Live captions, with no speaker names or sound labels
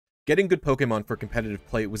Getting good Pokemon for competitive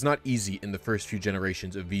play was not easy in the first few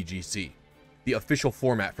generations of VGC, the official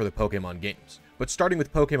format for the Pokemon games. But starting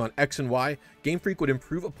with Pokemon X and Y, Game Freak would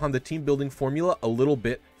improve upon the team building formula a little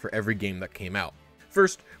bit for every game that came out.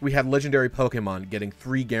 First, we had legendary Pokemon getting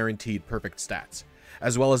 3 guaranteed perfect stats,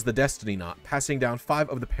 as well as the Destiny Knot passing down 5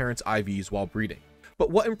 of the parents' IVs while breeding.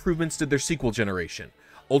 But what improvements did their sequel generation,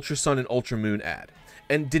 Ultra Sun and Ultra Moon, add?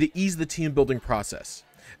 And did it ease the team building process?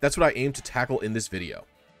 That's what I aim to tackle in this video.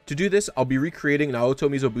 To do this, I'll be recreating Naoto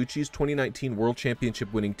Mizobuchis' 2019 World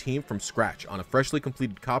Championship winning team from scratch on a freshly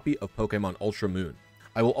completed copy of Pokemon Ultra Moon.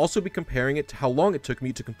 I will also be comparing it to how long it took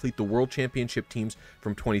me to complete the World Championship teams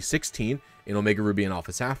from 2016 in Omega Ruby and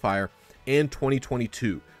Alpha Sapphire, and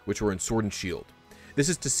 2022, which were in Sword and Shield. This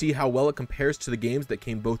is to see how well it compares to the games that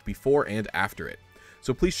came both before and after it,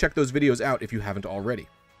 so please check those videos out if you haven't already.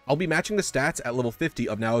 I'll be matching the stats at level 50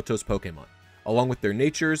 of Naoto's Pokemon, along with their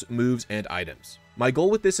natures, moves, and items. My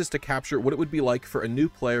goal with this is to capture what it would be like for a new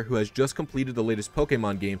player who has just completed the latest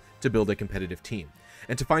Pokemon game to build a competitive team,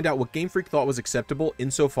 and to find out what Game Freak thought was acceptable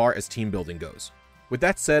insofar as team building goes. With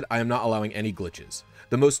that said, I am not allowing any glitches,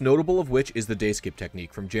 the most notable of which is the day skip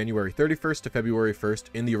technique from January 31st to February 1st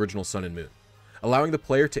in the original Sun and Moon, allowing the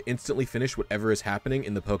player to instantly finish whatever is happening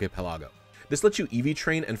in the Poképelago. This lets you EV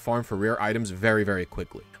train and farm for rare items very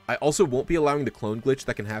quickly. I also won't be allowing the clone glitch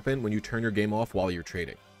that can happen when you turn your game off while you're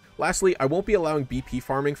trading. Lastly, I won't be allowing BP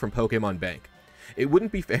farming from Pokemon Bank. It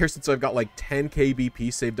wouldn't be fair since I've got like 10k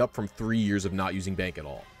BP saved up from 3 years of not using Bank at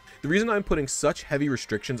all. The reason I'm putting such heavy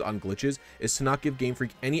restrictions on glitches is to not give Game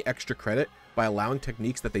Freak any extra credit by allowing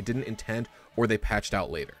techniques that they didn't intend or they patched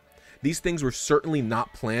out later. These things were certainly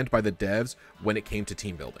not planned by the devs when it came to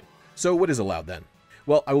team building. So what is allowed then?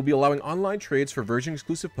 Well, I will be allowing online trades for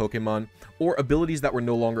version-exclusive Pokemon, or abilities that were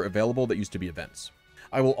no longer available that used to be events.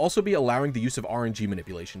 I will also be allowing the use of RNG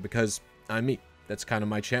manipulation, because I'm me. That's kind of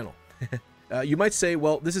my channel. You might say,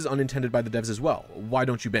 well, this is unintended by the devs as well. Why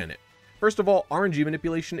don't you ban it? First of all, RNG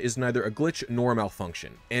manipulation is neither a glitch nor a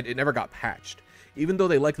malfunction, and it never got patched, even though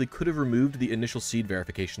they likely could have removed the initial seed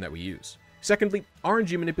verification that we use. Secondly,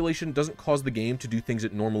 RNG manipulation doesn't cause the game to do things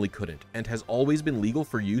it normally couldn't, and has always been legal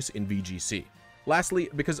for use in VGC. Lastly,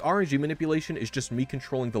 because RNG manipulation is just me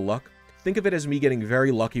controlling the luck, think of it as me getting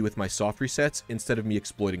very lucky with my soft resets instead of me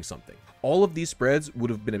exploiting something. All of these spreads would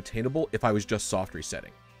have been obtainable if I was just soft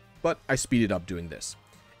resetting, but I speeded up doing this.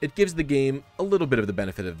 It gives the game a little bit of the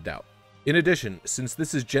benefit of the doubt. In addition, since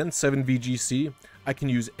this is Gen 7 VGC, I can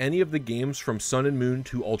use any of the games from Sun and Moon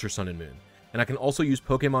to Ultra Sun and Moon, and I can also use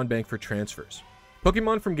Pokemon Bank for transfers.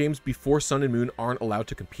 Pokemon from games before Sun and Moon aren't allowed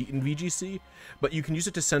to compete in VGC, but you can use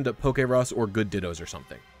it to send up Pokerus or Good Dittos or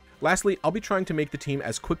something. Lastly, I'll be trying to make the team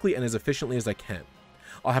as quickly and as efficiently as I can.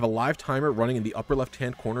 I'll have a live timer running in the upper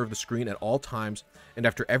left-hand corner of the screen at all times, and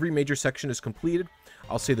after every major section is completed,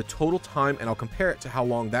 I'll say the total time and I'll compare it to how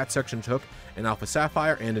long that section took in Alpha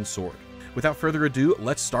Sapphire and in Sword. Without further ado,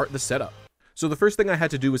 let's start the setup. So the first thing I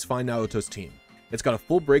had to do was find Naoto's team. It's got a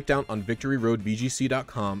full breakdown on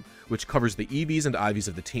victoryroadvgc.com, which covers the EVs and IVs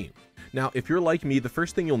of the team. Now, if you're like me, the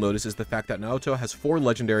first thing you'll notice is the fact that Naoto has 4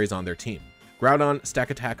 legendaries on their team: Groudon,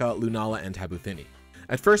 Stakataka, Lunala, and Tabuthini.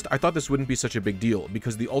 At first, I thought this wouldn't be such a big deal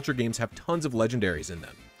because the Ultra games have tons of legendaries in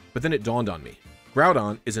them. But then it dawned on me.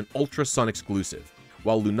 Groudon is an Ultra Sun exclusive,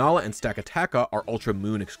 while Lunala and Stakataka are Ultra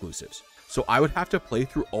Moon exclusives. So I would have to play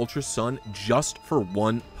through Ultra Sun just for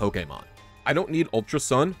one Pokemon. I don't need Ultra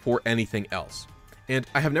Sun for anything else. And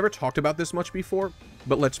I have never talked about this much before,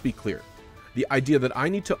 but let's be clear. The idea that I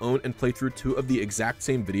need to own and play through 2 of the exact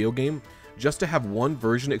same video game just to have one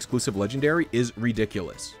version exclusive legendary is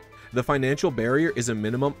ridiculous. The financial barrier is a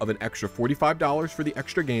minimum of an extra $45 for the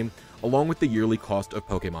extra game, along with the yearly cost of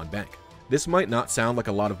Pokemon Bank. This might not sound like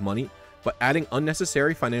a lot of money, but adding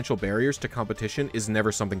unnecessary financial barriers to competition is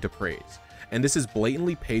never something to praise, and this is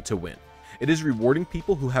blatantly pay to win. It is rewarding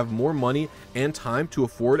people who have more money and time to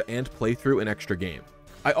afford and play through an extra game.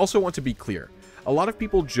 I also want to be clear. A lot of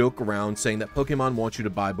people joke around saying that Pokemon wants you to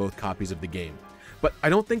buy both copies of the game, but I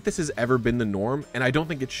don't think this has ever been the norm, and I don't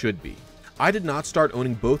think it should be. I did not start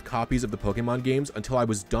owning both copies of the Pokemon games until I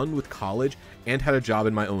was done with college and had a job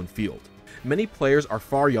in my own field. Many players are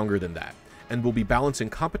far younger than that, and will be balancing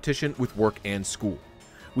competition with work and school.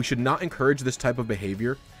 We should not encourage this type of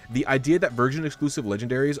behavior. The idea that version-exclusive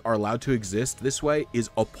legendaries are allowed to exist this way is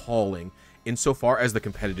appalling insofar as the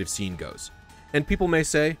competitive scene goes. And people may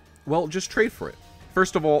say, well, just trade for it.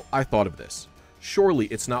 First of all, I thought of this. Surely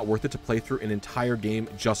it's not worth it to play through an entire game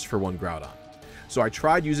just for one Groudon. So I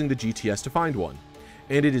tried using the GTS to find one,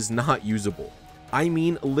 and it is not usable. I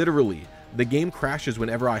mean literally, the game crashes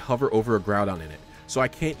whenever I hover over a Groudon in it, so I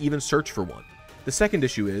can't even search for one. The second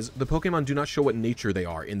issue is, the Pokemon do not show what nature they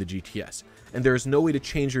are in the GTS, and there is no way to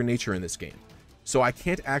change your nature in this game. So I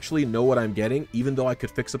can't actually know what I'm getting, even though I could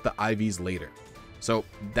fix up the IVs later. So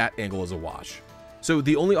that angle is a wash. So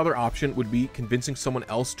the only other option would be convincing someone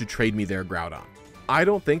else to trade me their Groudon. I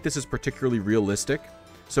don't think this is particularly realistic,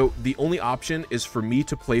 so the only option is for me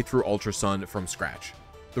to play through Ultra Sun from scratch.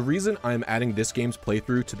 The reason I am adding this game's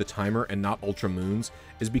playthrough to the timer and not Ultra Moon's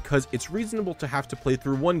is because it's reasonable to have to play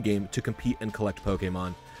through one game to compete and collect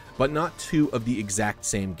Pokemon, but not two of the exact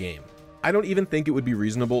same game. I don't even think it would be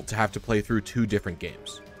reasonable to have to play through two different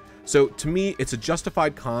games. So to me, it's a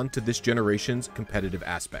justified con to this generation's competitive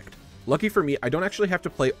aspect. Lucky for me, I don't actually have to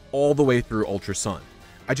play all the way through Ultra Sun.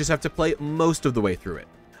 I just have to play most of the way through it.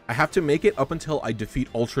 I have to make it up until I defeat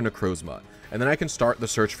Ultra Necrozma, and then I can start the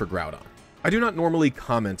search for Groudon. I do not normally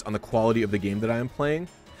comment on the quality of the game that I am playing,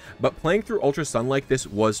 but playing through Ultra Sun like this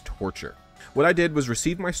was torture. What I did was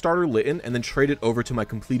receive my starter Litten and then trade it over to my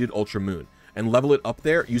completed Ultra Moon, and level it up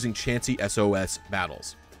there using Chansey SOS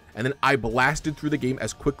battles. And then I blasted through the game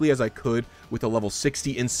as quickly as I could with a level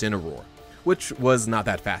 60 Incineroar, which was not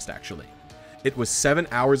that fast actually. It was 7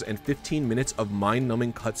 hours and 15 minutes of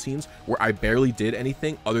mind-numbing cutscenes where I barely did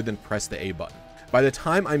anything other than press the A button. By the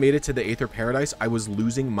time I made it to the Aether Paradise, I was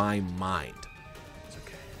losing my mind. It's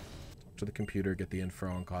okay. Talk to the computer, get the info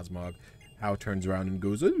on Cosmog. How turns around and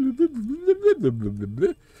goes... And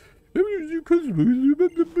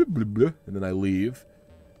then I leave.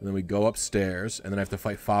 And then we go upstairs. And then I have to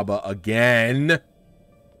fight Faba again.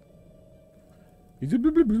 What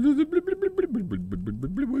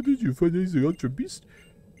did you find? Is the Ultra Beast?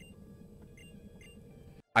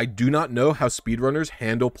 I do not know how speedrunners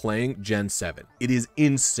handle playing Gen 7. It is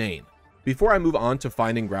insane. Before I move on to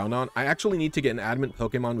finding Groudon, I actually need to get an adamant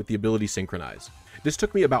Pokemon with the ability Synchronize. This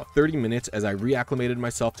took me about 30 minutes as I reacclimated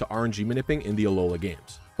myself to RNG manipping in the Alola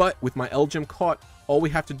games. But with my L-Gym caught, all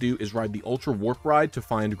we have to do is ride the Ultra Warp Ride to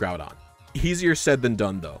find Groudon. Easier said than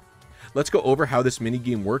done though. Let's go over how this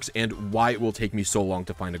minigame works and why it will take me so long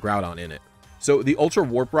to find a Groudon in it. So the Ultra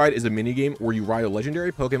Warp Ride is a minigame where you ride a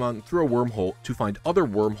legendary Pokemon through a wormhole to find other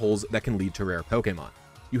wormholes that can lead to rare Pokemon.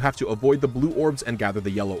 You have to avoid the blue orbs and gather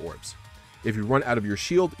the yellow orbs. If you run out of your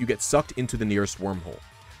shield, you get sucked into the nearest wormhole.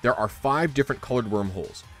 There are 5 different colored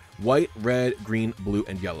wormholes: white, red, green, blue,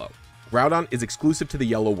 and yellow. Groudon is exclusive to the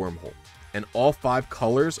yellow wormhole, and all 5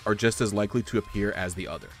 colors are just as likely to appear as the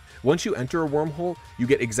other. Once you enter a wormhole, you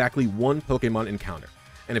get exactly 1 Pokemon encounter,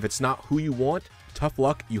 and if it's not who you want, tough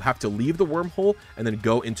luck, you have to leave the wormhole and then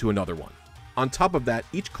go into another one. On top of that,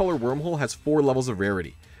 each color wormhole has 4 levels of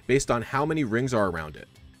rarity, based on how many rings are around it.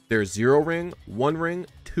 There's 0 ring, 1 ring,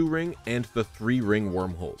 2 ring, and the 3 ring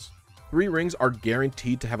wormholes. 3 rings are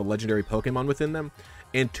guaranteed to have a legendary Pokemon within them,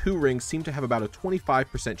 and 2 rings seem to have about a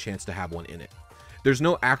 25% chance to have one in it. There's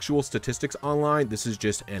no actual statistics online, this is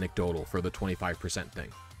just anecdotal for the 25% thing.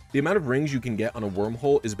 The amount of rings you can get on a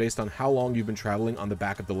wormhole is based on how long you've been traveling on the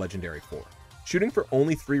back of the legendary for. Shooting for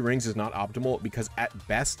only 3 rings is not optimal because at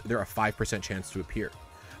best they're a 5% chance to appear.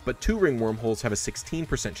 But 2 ring wormholes have a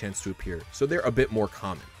 16% chance to appear, so they're a bit more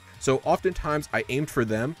common. So oftentimes I aimed for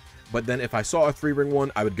them, but then if I saw a 3 ring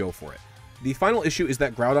one, I would go for it. The final issue is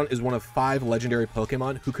that Groudon is one of 5 legendary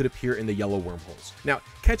Pokemon who could appear in the yellow wormholes. Now,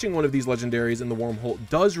 catching one of these legendaries in the wormhole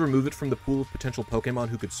does remove it from the pool of potential Pokemon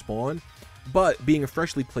who could spawn, but being a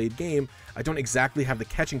freshly played game, I don't exactly have the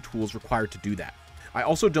catching tools required to do that. I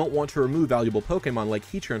also don't want to remove valuable Pokemon like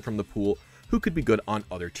Heatran from the pool who could be good on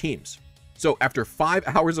other teams. So after 5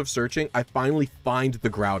 hours of searching, I finally find the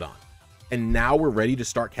Groudon. And now we're ready to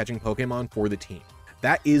start catching Pokemon for the team.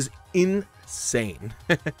 That is insane.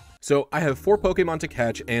 So I have 4 Pokemon to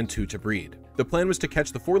catch and 2 to breed. The plan was to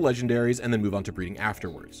catch the 4 legendaries and then move on to breeding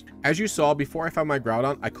afterwards. As you saw, before I found my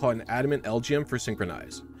Groudon, I caught an adamant LGM for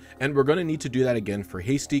Synchronize. And we're going to need to do that again for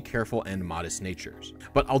Hasty, Careful, and Modest Natures.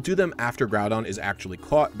 But I'll do them after Groudon is actually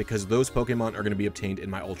caught because those Pokemon are going to be obtained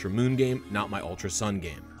in my Ultra Moon game, not my Ultra Sun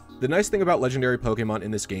game. The nice thing about legendary Pokemon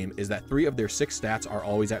in this game is that 3 of their 6 stats are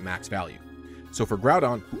always at max value. So for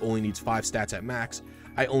Groudon, who only needs 5 stats at max,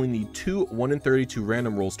 I only need 2 1 in 32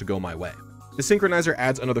 random rolls to go my way. The Synchronizer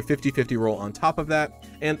adds another 50-50 roll on top of that,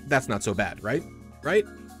 and that's not so bad, right? Right?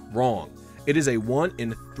 Wrong. It is a 1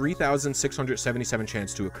 in 3,677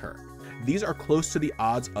 chance to occur. These are close to the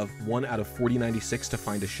odds of 1 out of 4096 to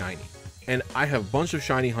find a shiny. And I have a bunch of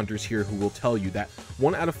shiny hunters here who will tell you that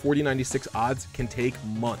 1 out of 4096 odds can take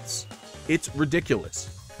months. It's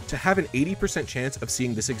ridiculous. To have an 80% chance of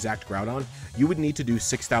seeing this exact Groudon, you would need to do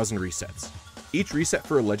 6,000 resets. Each reset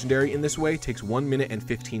for a legendary in this way takes 1 minute and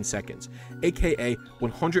 15 seconds, aka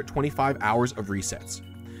 125 hours of resets.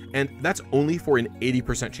 And that's only for an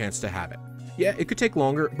 80% chance to have it. Yeah, it could take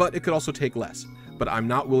longer, but it could also take less, but I'm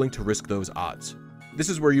not willing to risk those odds. This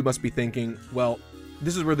is where you must be thinking, well,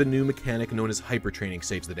 this is where the new mechanic known as hypertraining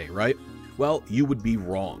saves the day, right? Well, you would be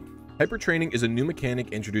wrong. Hypertraining is a new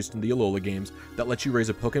mechanic introduced in the Alola games that lets you raise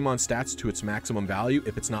a Pokemon's stats to its maximum value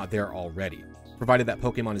if it's not there already, provided that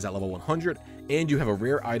Pokemon is at level 100 and you have a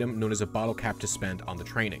rare item known as a bottle cap to spend on the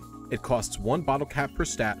training. It costs 1 bottle cap per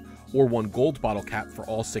stat or 1 gold bottle cap for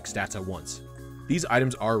all 6 stats at once. These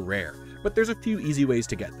items are rare, but there's a few easy ways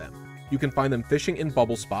to get them. You can find them fishing in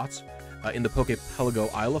bubble spots, in the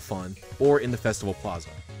Pokepelago Isle of Fun, or in the Festival Plaza.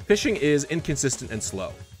 Fishing is inconsistent and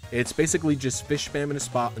slow. It's basically just fish spam in a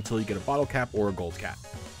spot until you get a bottle cap or a gold cap.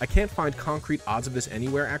 I can't find concrete odds of this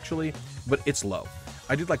anywhere actually, but it's low.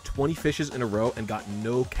 I did like 20 fishes in a row and got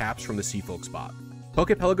no caps from the Seafolk spot.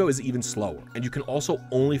 Pokepelago is even slower, and you can also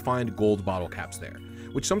only find gold bottle caps there,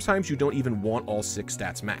 which sometimes you don't even want all 6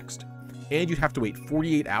 stats maxed. And you'd have to wait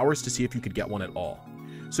 48 hours to see if you could get one at all.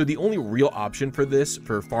 So the only real option for this,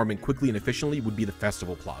 for farming quickly and efficiently, would be the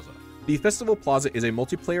Festival Plaza. The Festival Plaza is a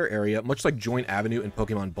multiplayer area, much like Joint Avenue in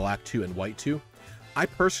Pokemon Black 2 and White 2. I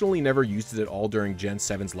personally never used it at all during Gen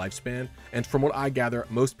 7's lifespan, and from what I gather,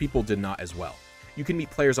 most people did not as well. You can meet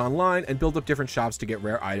players online and build up different shops to get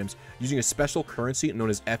rare items using a special currency known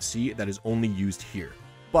as FC that is only used here.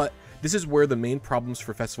 But this is where the main problems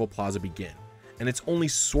for Festival Plaza begin, and it's only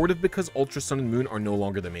sort of because Ultra Sun and Moon are no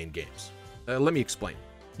longer the main games. Let me explain.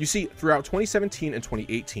 You see, throughout 2017 and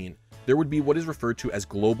 2018, there would be what is referred to as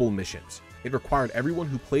global missions. It required everyone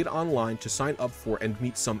who played online to sign up for and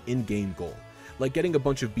meet some in-game goal, like getting a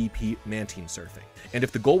bunch of BP Mantine surfing. And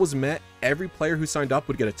if the goal was met, every player who signed up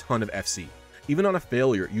would get a ton of FC. Even on a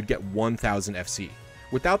failure, you'd get 1000 FC.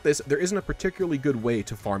 Without this, there isn't a particularly good way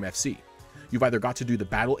to farm FC. You've either got to do the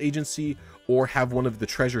battle agency or have one of the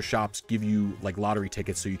treasure shops give you like lottery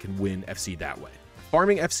tickets so you can win FC that way.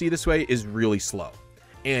 Farming FC this way is really slow.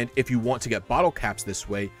 And if you want to get bottle caps this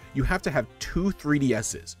way, you have to have 2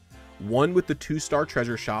 3DSs, one with the 2-star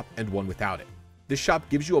treasure shop and one without it. This shop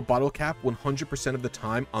gives you a bottle cap 100% of the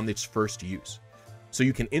time on its first use. So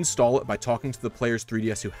you can install it by talking to the player's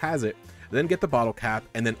 3DS who has it, then get the bottle cap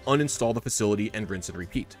and then uninstall the facility and rinse and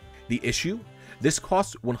repeat. The issue? This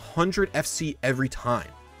costs 100 FC every time.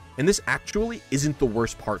 And this actually isn't the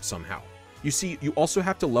worst part somehow. You see, you also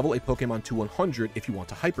have to level a Pokemon to 100 if you want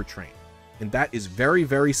to hyper train. And that is very,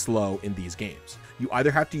 very slow in these games. You either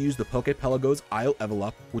have to use the Pokepelago's Isle Level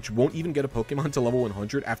Up, which won't even get a Pokemon to level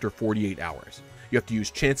 100 after 48 hours. You have to use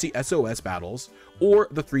Chansey SOS battles, or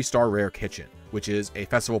the 3-star Rare Kitchen, which is a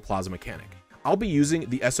Festival Plaza mechanic. I'll be using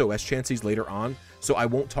the SOS Chanseys later on, so I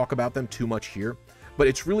won't talk about them too much here, but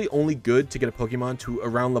it's really only good to get a Pokemon to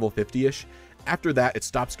around level 50-ish. After that, it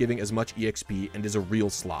stops giving as much EXP and is a real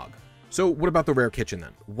slog. So what about the Rare Kitchen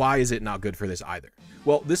then? Why is it not good for this either?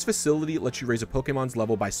 Well, this facility lets you raise a Pokemon's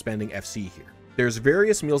level by spending FC here. There's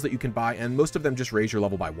various meals that you can buy, and most of them just raise your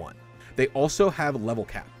level by 1. They also have level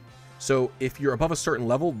cap. So if you're above a certain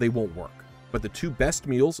level, they won't work. But the 2 best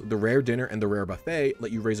meals, the Rare Dinner and the Rare Buffet,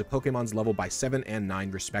 let you raise a Pokemon's level by 7 and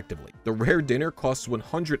 9 respectively. The Rare Dinner costs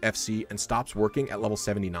 100 FC and stops working at level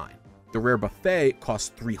 79. The Rare Buffet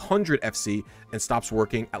costs 300 FC and stops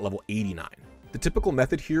working at level 89. The typical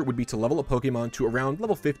method here would be to level a Pokemon to around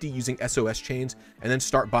level 50 using SOS chains and then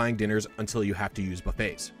start buying dinners until you have to use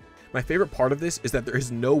buffets. My favorite part of this is that there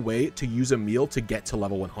is no way to use a meal to get to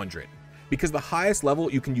level 100. Because the highest level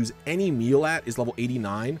you can use any meal at is level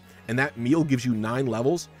 89, and that meal gives you 9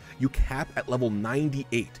 levels, you cap at level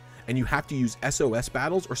 98, and you have to use SOS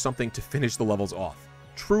battles or something to finish the levels off.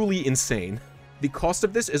 Truly insane. The cost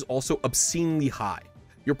of this is also obscenely high.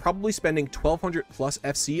 You're probably spending 1200 plus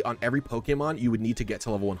FC on every Pokemon you would need to get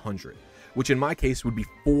to level 100, which in my case would be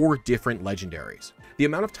 4 different legendaries. The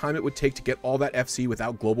amount of time it would take to get all that FC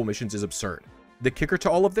without global missions is absurd. The kicker to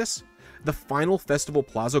all of this? The final Festival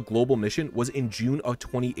Plaza global mission was in June of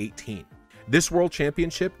 2018. This World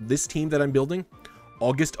Championship, this team that I'm building,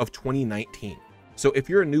 August of 2019. So if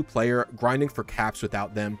you're a new player grinding for caps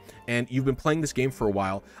without them, and you've been playing this game for a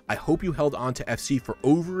while, I hope you held on to FC for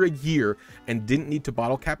over a year and didn't need to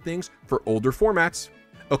bottle cap things for older formats.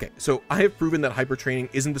 Okay, so I have proven that hyper training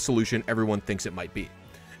isn't the solution everyone thinks it might be.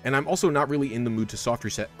 And I'm also not really in the mood to soft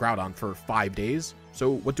reset Groudon for 5 days,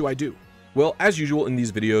 so what do I do? Well, as usual in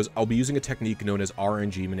these videos, I'll be using a technique known as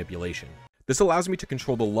RNG manipulation. This allows me to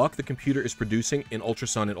control the luck the computer is producing in Ultra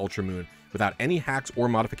Sun and Ultra Moon without any hacks or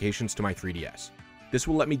modifications to my 3DS. This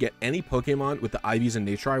will let me get any Pokemon with the IVs and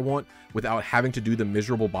nature I want without having to do the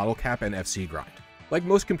miserable bottle cap and FC grind. Like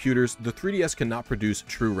most computers, the 3DS cannot produce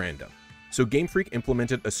true random. So Game Freak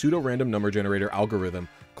implemented a pseudo-random number generator algorithm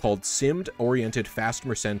called Simmed Oriented Fast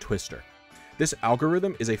Mersenne Twister. This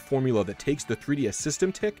algorithm is a formula that takes the 3DS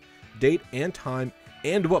system tick, date and time,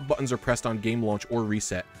 and what buttons are pressed on game launch or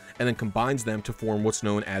reset, and then combines them to form what's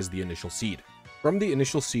known as the initial seed. From the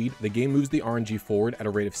initial seed, the game moves the RNG forward at a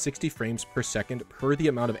rate of 60 frames per second per the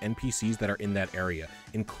amount of NPCs that are in that area,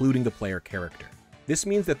 including the player character. This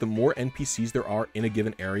means that the more NPCs there are in a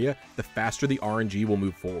given area, the faster the RNG will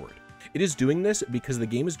move forward. It is doing this because the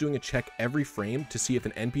game is doing a check every frame to see if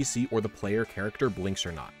an NPC or the player character blinks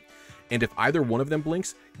or not. And if either one of them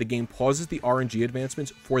blinks, the game pauses the RNG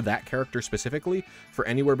advancements for that character specifically for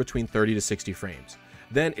anywhere between 30 to 60 frames.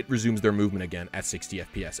 Then it resumes their movement again at 60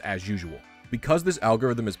 FPS as usual. Because this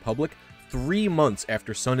algorithm is public, 3 months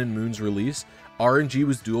after Sun and Moon's release, RNG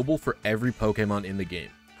was doable for every Pokemon in the game.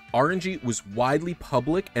 RNG was widely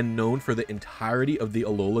public and known for the entirety of the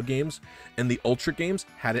Alola games, and the Ultra games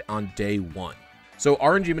had it on day 1. So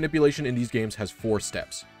RNG manipulation in these games has 4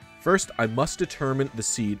 steps. First, I must determine the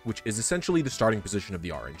seed, which is essentially the starting position of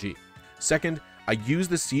the RNG. Second, I use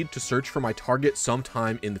the seed to search for my target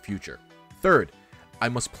sometime in the future. Third, I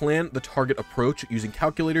must plan the target approach using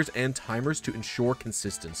calculators and timers to ensure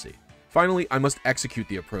consistency. Finally, I must execute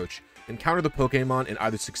the approach, encounter the Pokemon and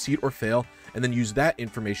either succeed or fail, and then use that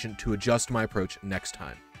information to adjust my approach next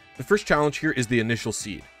time. The first challenge here is the initial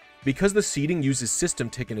seed. Because the seeding uses system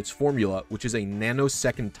tick in its formula, which is a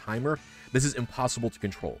nanosecond timer, this is impossible to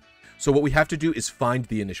control. So what we have to do is find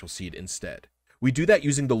the initial seed instead. We do that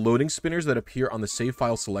using the loading spinners that appear on the save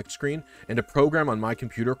file select screen and a program on my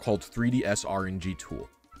computer called 3DS RNG Tool.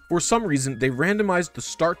 For some reason, they randomized the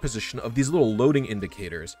start position of these little loading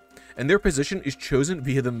indicators, and their position is chosen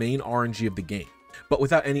via the main RNG of the game. But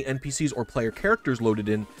without any NPCs or player characters loaded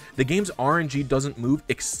in, the game's RNG doesn't move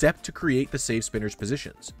except to create the save spinner's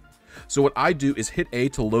positions. So what I do is hit A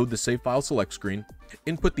to load the save file select screen,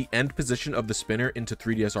 input the end position of the spinner into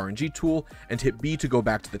 3DS RNG Tool, and hit B to go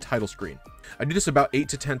back to the title screen. I do this about 8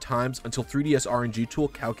 to 10 times until 3DS RNG Tool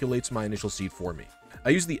calculates my initial seed for me.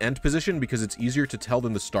 I use the end position because it's easier to tell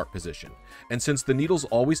than the start position, and since the needles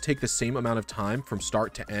always take the same amount of time from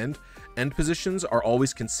start to end positions are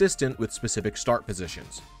always consistent with specific start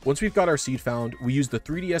positions. Once we've got our seed found, we use the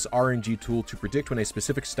 3DS RNG Tool to predict when a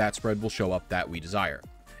specific stat spread will show up that we desire.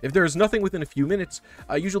 If there is nothing within a few minutes,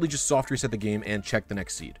 I usually just soft reset the game and check the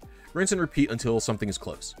next seed. Rinse and repeat until something is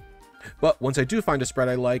close. But once I do find a spread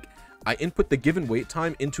I like, I input the given wait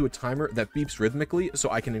time into a timer that beeps rhythmically so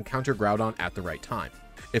I can encounter Groudon at the right time.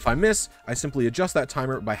 If I miss, I simply adjust that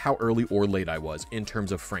timer by how early or late I was in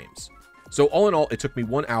terms of frames. So all in all, it took me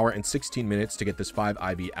 1 hour and 16 minutes to get this 5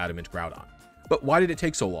 IV Adamant Groudon. But why did it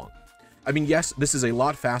take so long? I mean, yes, this is a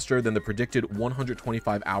lot faster than the predicted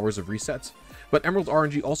 125 hours of resets, but Emerald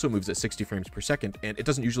RNG also moves at 60 frames per second, and it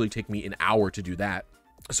doesn't usually take me an hour to do that.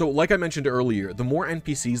 So like I mentioned earlier, the more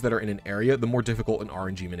NPCs that are in an area, the more difficult an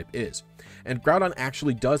RNG manip is. And Groudon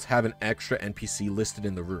actually does have an extra NPC listed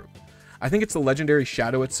in the room. I think it's the legendary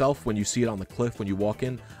shadow itself when you see it on the cliff when you walk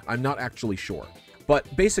in. I'm not actually sure.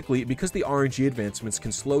 But basically, because the RNG advancements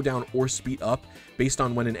can slow down or speed up based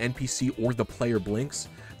on when an NPC or the player blinks,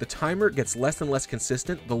 the timer gets less and less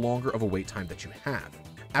consistent the longer of a wait time that you have.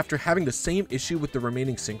 After having the same issue with the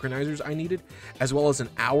remaining synchronizers I needed, as well as an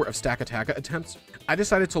hour of Stack-Attacka attempts, I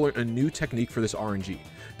decided to learn a new technique for this RNG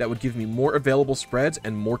that would give me more available spreads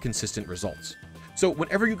and more consistent results. So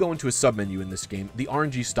whenever you go into a submenu in this game, the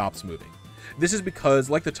RNG stops moving. This is because,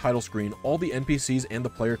 like the title screen, all the NPCs and the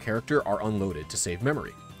player character are unloaded to save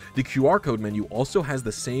memory. The QR code menu also has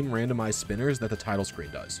the same randomized spinners that the title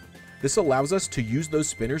screen does. This allows us to use those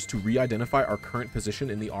spinners to re-identify our current position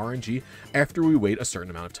in the RNG after we wait a certain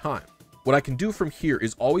amount of time. What I can do from here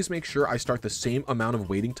is always make sure I start the same amount of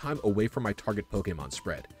waiting time away from my target Pokemon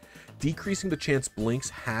spread, decreasing the chance blinks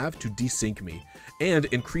have to desync me, and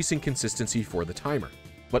increasing consistency for the timer.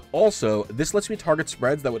 But also, this lets me target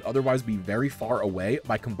spreads that would otherwise be very far away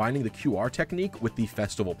by combining the QR technique with the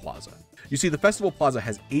Festival Plaza. You see, the Festival Plaza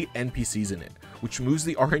has 8 NPCs in it, which moves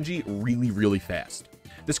the RNG really fast.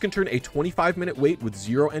 This can turn a 25-minute wait with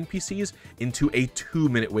 0 NPCs into a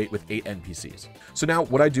 2-minute wait with 8 NPCs. So now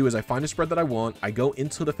what I do is I find a spread that I want, I go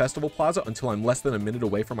into the Festival Plaza until I'm less than a minute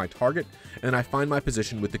away from my target, and then I find my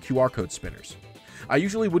position with the QR code spinners. I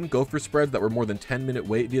usually wouldn't go for spreads that were more than 10-minute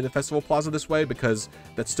wait via the Festival Plaza this way because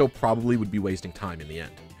that still probably would be wasting time in the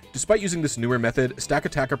end. Despite using this newer method,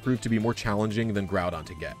 Stack-Attacka proved to be more challenging than Groudon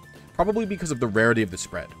to get, probably because of the rarity of the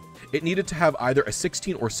spread. It needed to have either a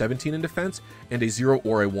 16 or 17 in defense and a 0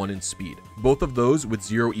 or a 1 in speed. Both of those with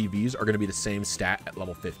 0 EVs are going to be the same stat at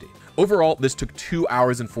level 50. Overall, this took 2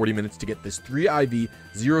 hours and 40 minutes to get this 3 IV,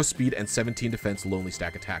 0 speed, and 17 defense Lonely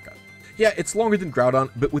Stack-Attacka. Yeah, it's longer than Groudon,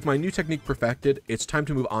 but with my new technique perfected, it's time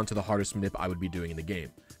to move on to the hardest manip I would be doing in the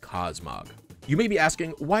game, Cosmog. You may be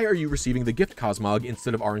asking, why are you receiving the gift Cosmog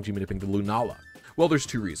instead of RNG manipping the Lunala? Well, there's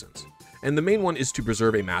two reasons, and the main one is to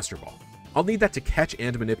preserve a Master Ball. I'll need that to catch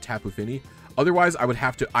and manip Tapu Fini, otherwise I would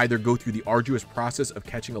have to either go through the arduous process of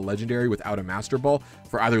catching a legendary without a Master Ball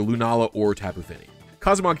for either Lunala or Tapu Fini.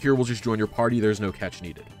 Cosmog here will just join your party, there's no catch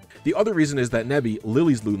needed. The other reason is that Nebby,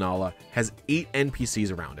 Lily's Lunala, has 8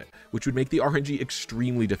 NPCs around it, which would make the RNG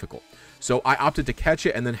extremely difficult. So I opted to catch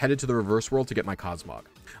it and then headed to the reverse world to get my Cosmog.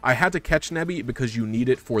 I had to catch Nebby because you need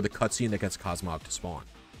it for the cutscene that gets Cosmog to spawn.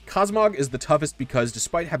 Cosmog is the toughest because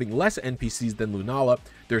despite having less NPCs than Lunala,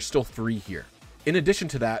 there's still 3 here. In addition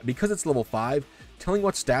to that, because it's level 5, telling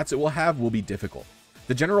what stats it will have will be difficult.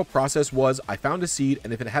 The general process was I found a seed,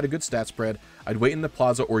 and if it had a good stat spread, I'd wait in the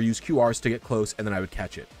plaza or use QRs to get close and then I would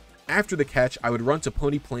catch it. After the catch, I would run to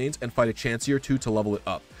Pony Plains and fight a Chansey or 2 to level it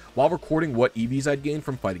up, while recording what EVs I'd gained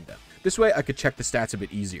from fighting them. This way I could check the stats a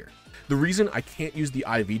bit easier. The reason I can't use the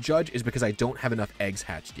IV judge is because I don't have enough eggs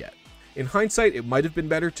hatched yet. In hindsight, it might have been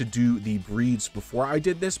better to do the breeds before I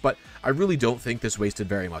did this, but I really don't think this wasted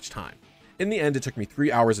very much time. In the end, it took me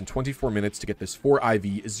 3 hours and 24 minutes to get this 4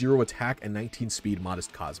 IV, 0 attack, and 19 speed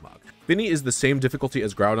modest Cosmog. Fini is the same difficulty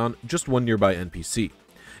as Groudon, just one nearby NPC.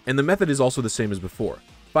 And the method is also the same as before.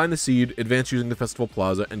 Find the seed, advance using the Festival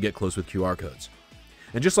Plaza, and get close with QR codes.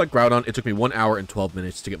 And just like Groudon, it took me 1 hour and 12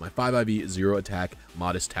 minutes to get my 5 IV, 0 attack,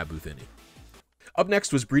 modest Tapu Fini. Up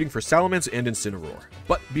next was breeding for Salamence and Incineroar,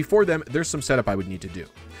 but before them, there's some setup I would need to do.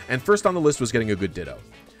 And first on the list was getting a good Ditto.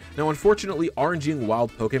 Now unfortunately, RNGing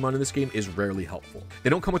wild Pokemon in this game is rarely helpful. They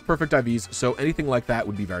don't come with perfect IVs, so anything like that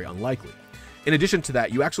would be very unlikely. In addition to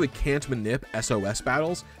that, you actually can't manip SOS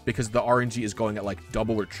battles because the RNG is going at like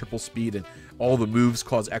double or triple speed and all the moves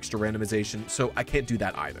cause extra randomization, so I can't do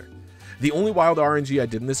that either. The only wild RNG I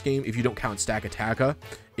did in this game, if you don't count Stack Attacka,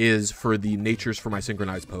 is for the natures for my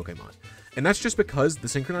synchronized Pokemon. And that's just because the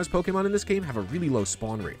synchronized Pokemon in this game have a really low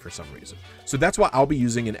spawn rate for some reason. So that's why I'll be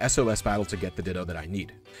using an SOS battle to get the Ditto that I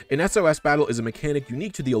need. An SOS battle is a mechanic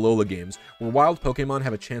unique to the Alola games where wild Pokemon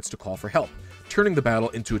have a chance to call for help, turning the battle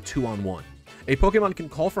into a 2-on-1. A Pokemon can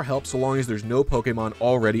call for help so long as there's no Pokemon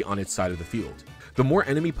already on its side of the field. The more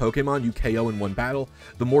enemy Pokemon you KO in one battle,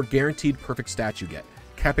 the more guaranteed perfect stats you get,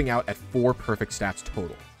 capping out at 4 perfect stats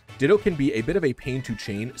total. Ditto can be a bit of a pain to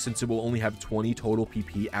chain since it will only have 20 total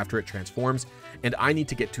PP after it transforms, and I need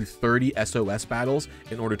to get to 30 SOS battles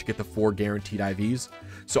in order to get the 4 guaranteed IVs,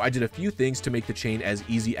 so I did a few things to make the chain as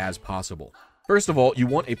easy as possible. First of all, you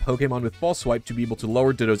want a Pokemon with False Swipe to be able to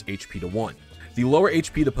lower Ditto's HP to 1. The lower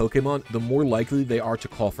HP the Pokemon, the more likely they are to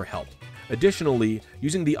call for help. Additionally,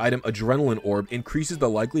 using the item Adrenaline Orb increases the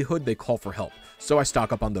likelihood they call for help, so I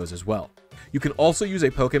stock up on those as well. You can also use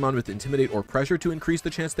a Pokemon with Intimidate or Pressure to increase the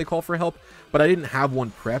chance they call for help, but I didn't have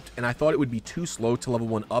one prepped, and I thought it would be too slow to level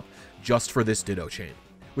 1 up just for this Ditto chain.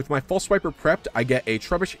 With my False Swiper prepped, I get a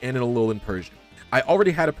Trubbish and an Alolan Persian. I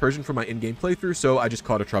already had a Persian from my in-game playthrough, so I just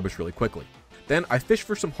caught a Trubbish really quickly. Then I fish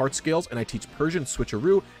for some heart scales and I teach Persian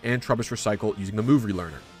Switcheroo and Trubbish Recycle using the Move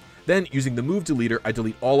Relearner. Then, using the Move Deleter, I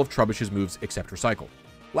delete all of Trubbish's moves except Recycle.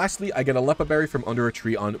 Lastly, I get a Leppa Berry from under a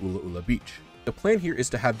tree on Ula Ula Beach. The plan here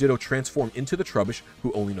is to have Ditto transform into the Trubbish,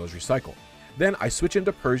 who only knows Recycle. Then I switch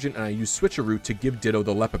into Persian and I use Switcheroo to give Ditto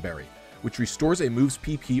the Leppa Berry, which restores a move's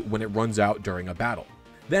PP when it runs out during a battle.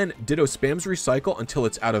 Then Ditto spams Recycle until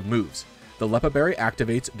it's out of moves. The Leppa Berry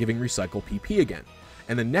activates, giving Recycle PP again.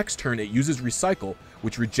 And the next turn it uses Recycle,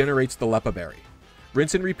 which regenerates the Leppa Berry.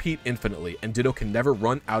 Rinse and repeat infinitely, and Ditto can never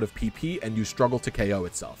run out of PP and use Struggle to KO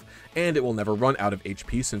itself, and it will never run out of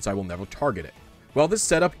HP since I will never target it. While this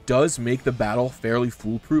setup does make the battle fairly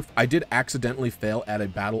foolproof, I did accidentally fail at a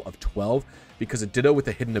battle of 12 because a Ditto with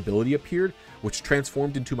a hidden ability appeared, which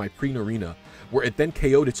transformed into my Preenarina, where it then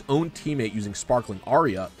KO'd its own teammate using Sparkling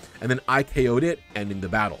Aria, and then I KO'd it, ending the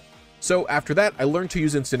battle. So after that, I learned to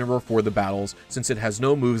use Incineroar for the battles, since it has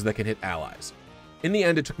no moves that can hit allies. In the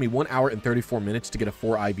end, it took me 1 hour and 34 minutes to get a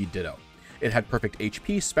 4 IV Ditto. It had perfect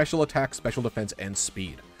HP, special attack, special defense, and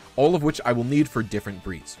speed, all of which I will need for different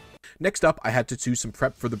breeds. Next up, I had to do some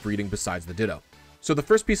prep for the breeding besides the Ditto. So the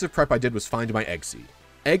first piece of prep I did was find my Egg Seed.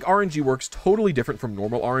 Egg RNG works totally different from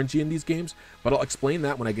normal RNG in these games, but I'll explain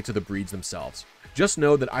that when I get to the breeds themselves. Just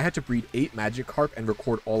know that I had to breed 8 Magikarp and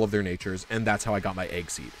record all of their natures, and that's how I got my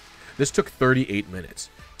Egg Seed. This took 38 minutes,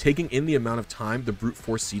 taking in the amount of time the Brute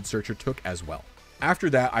Force Seed Searcher took as well.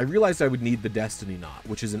 After that, I realized I would need the Destiny Knot,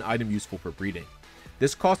 which is an item useful for breeding.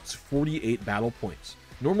 This costs 48 battle points.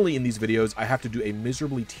 Normally in these videos, I have to do a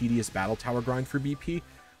miserably tedious battle tower grind for BP,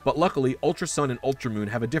 but luckily Ultra Sun and Ultra Moon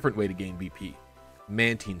have a different way to gain BP.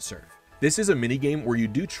 Mantine Surf. This is a minigame where you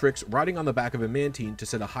do tricks riding on the back of a Mantine to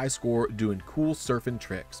set a high score doing cool surfing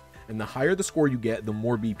tricks, and the higher the score you get, the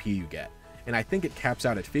more BP you get. and I think it caps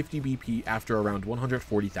out at 50 BP after around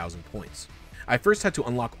 140,000 points. I first had to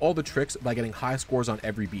unlock all the tricks by getting high scores on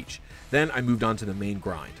every beach, then I moved on to the main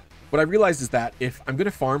grind. What I realized is that if I'm going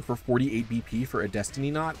to farm for 48 BP for a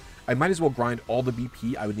Destiny Knot, I might as well grind all the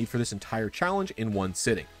BP I would need for this entire challenge in one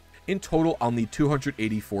sitting. In total, I'll need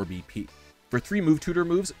 284 BP. For 3 move tutor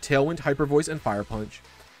moves, Tailwind, Hyper Voice, and Fire Punch,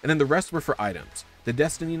 and then the rest were for items. The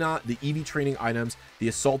Destiny Knot, the EV training items, the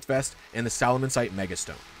Assault Vest, and the Salamencite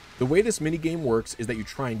Megastone. The way this minigame works is that you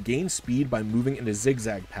try and gain speed by moving in a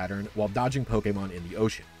zigzag pattern while dodging Pokemon in the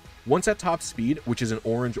ocean. Once at top speed, which is an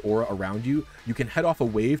orange aura around you, you can head off a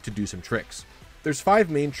wave to do some tricks. There's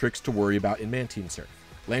 5 main tricks to worry about in Mantine Surf: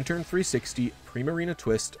 Lantern 360, Primarina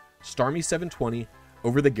Twist, Starmie 720,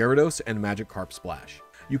 Over the Gyarados, and Magikarp Splash.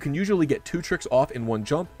 You can usually get 2 tricks off in one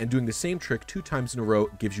jump, and doing the same trick 2 times in a row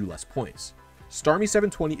gives you less points. Starmie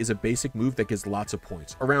 720 is a basic move that gives lots of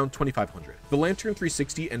points, around 2,500. The Lantern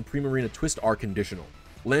 360 and Primarina Twist are conditional.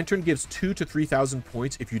 Lantern gives 2,000 to 3,000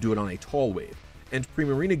 points if you do it on a tall wave, and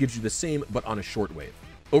Primarina gives you the same but on a short wave.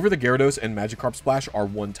 Over the Gyarados and Magikarp Splash are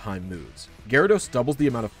one-time moves. Gyarados doubles the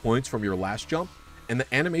amount of points from your last jump, and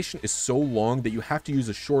the animation is so long that you have to use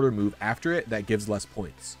a shorter move after it that gives less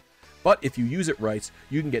points. But if you use it right,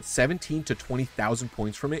 you can get 17,000 to 20,000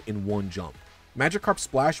 points from it in one jump. Magikarp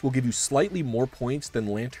Splash will give you slightly more points than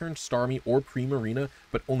Lantern, Starmie, or Primarina,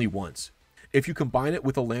 but only once. If you combine it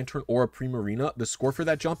with a Lantern or a Primarina, the score for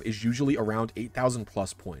that jump is usually around 8,000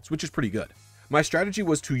 plus points, which is pretty good. My strategy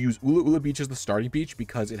was to use Ula Ula Beach as the starting beach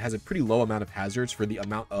because it has a pretty low amount of hazards for the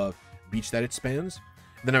amount of beach that it spans.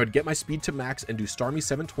 Then I would get my speed to max and do Starmie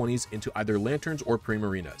 720s into either Lanterns or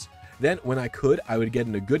Primarinas. Then, when I could, I would get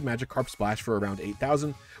in a good Magikarp Splash for around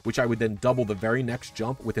 8,000, which I would then double the very next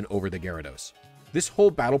jump with an Over the Gyarados. This whole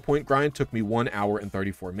battle point grind took me 1 hour and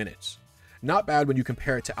 34 minutes. Not bad when you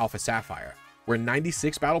compare it to Alpha Sapphire, where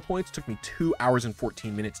 96 battle points took me 2 hours and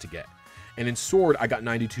 14 minutes to get. And in Sword, I got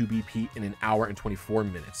 92 BP in 1 hour and 24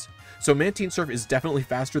 minutes. So Mantine Surf is definitely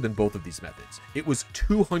faster than both of these methods. It was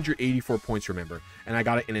 284 points, remember, and I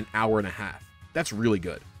got it in 1.5 hours. That's really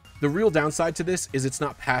good. The real downside to this is it's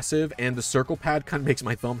not passive, and the circle pad kind of makes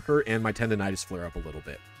my thumb hurt and my tendonitis flare up a little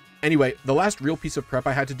bit. Anyway, the last real piece of prep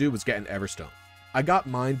I had to do was get an Everstone. I got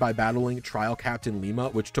mine by battling Trial Captain Lima,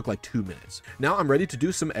 which took like 2 minutes. Now I'm ready to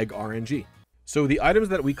do some egg RNG. So the items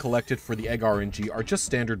that we collected for the egg RNG are just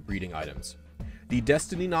standard breeding items. The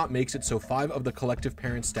Destiny Knot makes it so 5 of the collective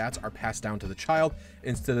parent stats are passed down to the child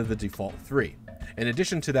instead of the default 3. In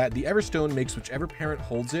addition to that, the Everstone makes whichever parent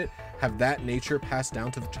holds it have that nature passed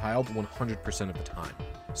down to the child 100% of the time.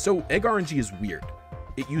 So egg RNG is weird.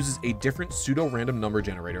 It uses a different pseudo-random number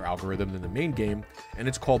generator algorithm than the main game, and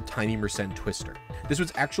it's called Tiny Mersenne Twister. This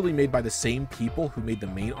was actually made by the same people who made the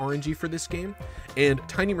main RNG for this game, and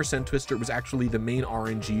Tiny Mersenne Twister was actually the main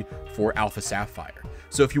RNG for Alpha Sapphire.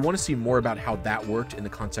 So if you want to see more about how that worked in the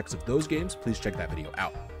context of those games, please check that video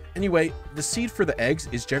out. Anyway, the seed for the eggs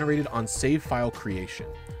is generated on save file creation,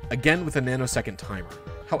 again with a nanosecond timer.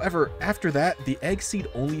 However, after that, the egg seed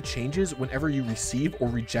only changes whenever you receive or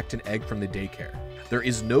reject an egg from the daycare. There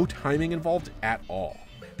is no timing involved at all.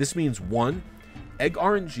 This means 1, egg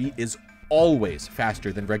RNG is always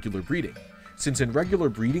faster than regular breeding. Since in regular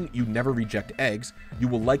breeding you never reject eggs, you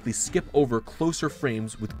will likely skip over closer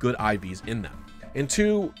frames with good IVs in them. And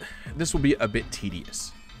 2, this will be a bit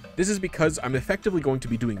tedious. This is because I'm effectively going to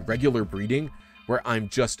be doing regular breeding where I'm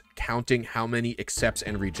just counting how many accepts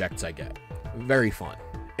and rejects I get. Very fun.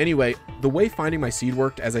 Anyway, the way finding my seed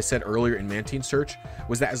worked, as I said earlier in Mantine Search,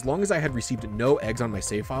 was that as long as I had received no eggs on my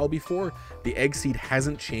save file before, the egg seed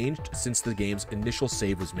hasn't changed since the game's initial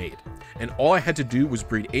save was made. And all I had to do was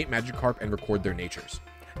breed 8 Magikarp and record their natures.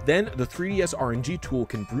 Then the 3DS RNG tool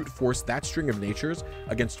can brute force that string of natures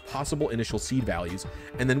against possible initial seed values,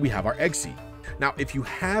 and then we have our egg seed. Now, if you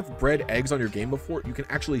have bred eggs on your game before, you can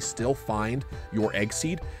actually still find your egg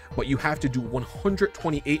seed, but you have to do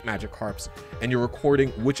 128 Magikarps, and you're recording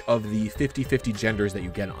which of the 50-50 genders that you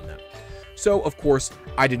get on them. So, of course,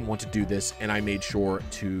 I didn't want to do this, and I made sure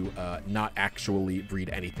to not actually breed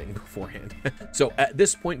anything beforehand. So at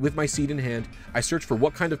this point, with my seed in hand, I searched for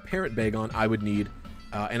what kind of parent Bagon I would need,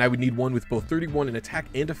 and I would need one with both 31 in attack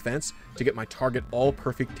and defense to get my target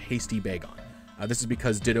all-perfect tasty Bagon. This is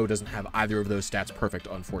because Ditto doesn't have either of those stats perfect,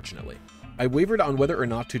 unfortunately. I wavered on whether or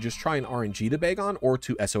not to just try and RNG the Bagon or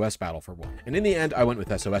to SOS battle for one, and in the end I went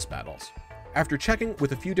with SOS battles. After checking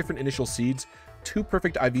with a few different initial seeds, 2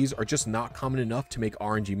 perfect IVs are just not common enough to make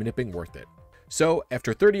RNG manipping worth it. So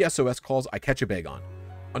after 30 SOS calls, I catch a Bagon.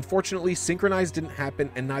 Unfortunately, Synchronize didn't happen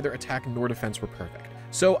and neither attack nor defense were perfect.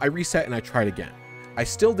 So I reset and I tried again. I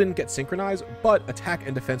still didn't get Synchronized, but attack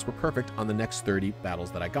and defense were perfect on the next 30 battles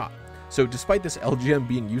that I got. So despite this LGM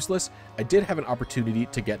being useless, I did have an opportunity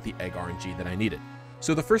to get the egg RNG that I needed.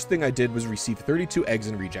 So the first thing I did was receive 32 eggs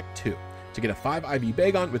and reject 2, to get a 5 IV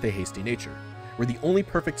Bagon with a hasty nature, where the only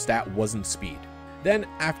perfect stat wasn't speed. Then,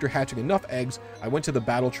 after hatching enough eggs, I went to the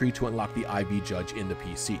battle tree to unlock the IV Judge in the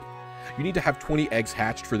PC. You need to have 20 eggs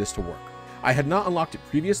hatched for this to work. I had not unlocked it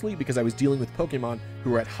previously because I was dealing with Pokemon who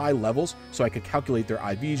were at high levels, so I could calculate their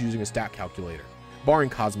IVs using a stat calculator, barring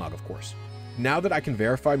Cosmog of course. Now that I can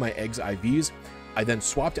verify my eggs IVs, I then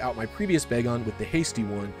swapped out my previous Bagon with the hasty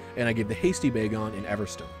one, and I gave the hasty Bagon in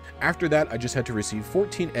Everstone. After that, I just had to receive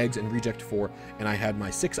 14 eggs and reject 4, and I had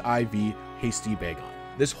my 6 IV hasty Bagon.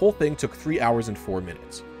 This whole thing took 3 hours and 4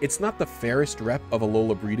 minutes. It's not the fairest rep of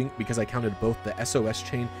Alola breeding because I counted both the SOS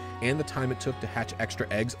chain and the time it took to hatch extra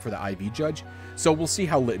eggs for the IV Judge, so we'll see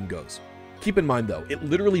how Litten goes. Keep in mind though, it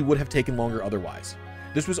literally would have taken longer otherwise.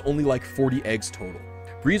 This was only like 40 eggs total.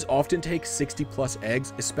 Breeds often take 60 plus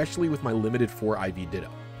eggs, especially with my limited 4 IV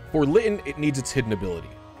Ditto. For Litten, it needs its hidden ability.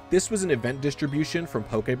 This was an event distribution from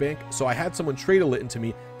Pokebank, so I had someone trade a Litten to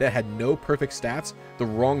me that had no perfect stats, the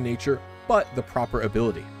wrong nature, but the proper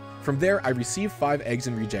ability. From there, I received 5 eggs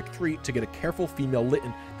and reject 3 to get a careful female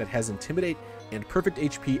Litten that has Intimidate and perfect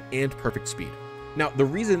HP and perfect speed. Now, the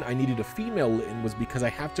reason I needed a female Litten was because I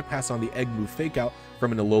have to pass on the egg move Fake Out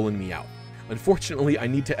from an Alolan Meowth. Unfortunately, I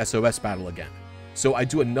need to SOS battle again. So I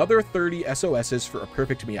do another 30 SOSs for a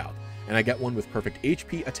perfect Meowth, and I get one with perfect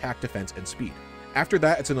HP, attack, defense, and speed. After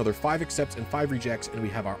that, it's another 5 accepts and 5 rejects, and we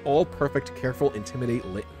have our all-perfect, careful, Intimidate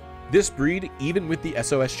Litten. This breed, even with the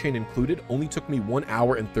SOS chain included, only took me 1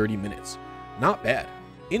 hour and 30 minutes. Not bad.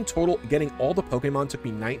 In total, getting all the Pokemon took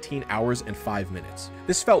me 19 hours and 5 minutes.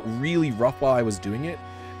 This felt really rough while I was doing it,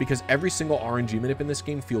 because every single RNG minute in this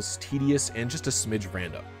game feels tedious and just a smidge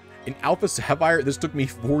random. In Alpha Sapphire, this took me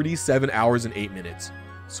 47 hours and 8 minutes.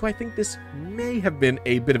 So I think this may have been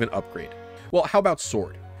a bit of an upgrade. Well, how about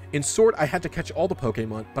Sword? In Sword, I had to catch all the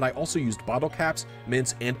Pokemon, but I also used bottle caps,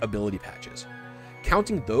 mints, and ability patches.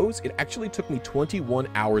 Counting those, it actually took me 21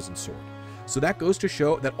 hours in Sword. So that goes to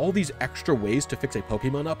show that all these extra ways to fix a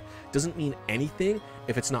Pokemon up doesn't mean anything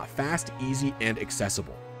if it's not fast, easy, and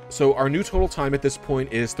accessible. So our new total time at this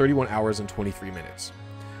point is 31 hours and 23 minutes.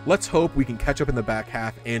 Let's hope we can catch up in the back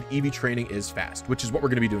half and EV training is fast, which is what we're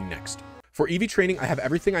going to be doing next. For EV training, I have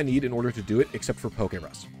everything I need in order to do it except for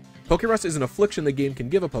Pokerus. Pokerus is an affliction the game can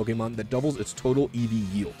give a Pokemon that doubles its total EV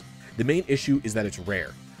yield. The main issue is that it's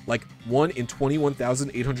rare, like 1 in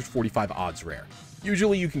 21,845 odds rare.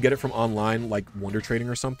 Usually you can get it from online, like Wonder Trading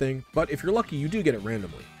or something, but if you're lucky, you do get it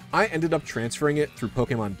randomly. I ended up transferring it through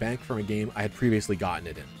Pokemon Bank from a game I had previously gotten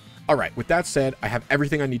it in. Alright, with that said, I have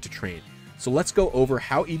everything I need to train, so let's go over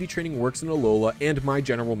how EV training works in Alola and my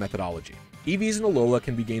general methodology. EVs in Alola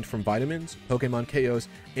can be gained from vitamins, Pokemon KOs,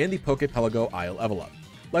 and the Pokepelago Isle level up.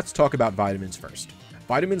 Let's talk about vitamins first.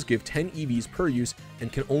 Vitamins give 10 EVs per use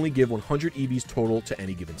and can only give 100 EVs total to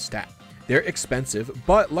any given stat. They're expensive,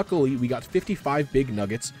 but luckily we got 55 big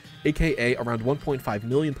nuggets, aka around 1.5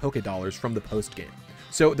 million Poké-dollars from the post game,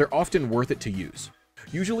 so they're often worth it to use.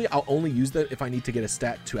 Usually I'll only use them if I need to get a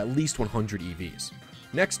stat to at least 100 EVs.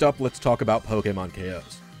 Next up, let's talk about Pokemon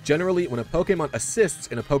KOs. Generally, when a Pokemon assists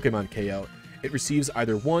in a Pokemon KO, it receives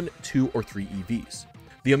either 1, 2, or 3 EVs.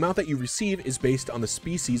 The amount that you receive is based on the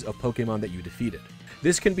species of Pokemon that you defeated.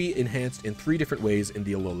 This can be enhanced in 3 different ways in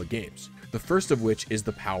the Alola games, the first of which is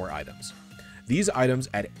the power items. These items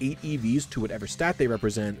add 8 EVs to whatever stat they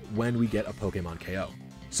represent when we get a Pokemon KO.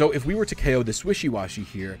 So if we were to KO this Wishiwashi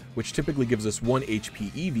here, which typically gives us 1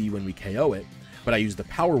 HP EV when we KO it, but I use the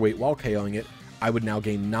power weight while KOing it, I would now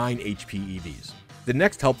gain 9 HP EVs. The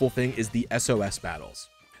next helpful thing is the SOS battles.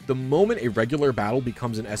 The moment a regular battle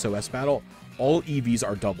becomes an SOS battle, all EVs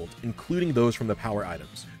are doubled, including those from the power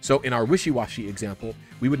items. So in our Wishiwashi example,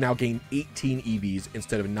 we would now gain 18 EVs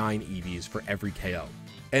instead of 9 EVs for every KO.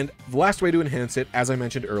 And the last way to enhance it, as I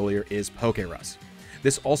mentioned earlier, is Pokerus.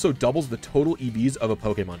 This also doubles the total EVs of a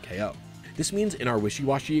Pokemon KO. This means in our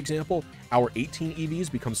Wishiwashi example, our 18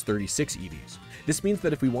 EVs becomes 36 EVs. This means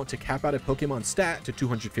that if we want to cap out a Pokemon stat to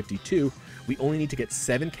 252, we only need to get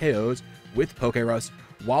 7 KOs with Pokerus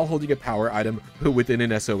while holding a power item within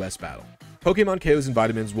an SOS battle. Pokemon KOs and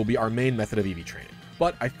vitamins will be our main method of EV training,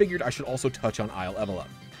 but I figured I should also touch on Isle Level Up.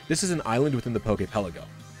 This is an island within the Pokepelago.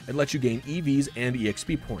 It lets you gain EVs and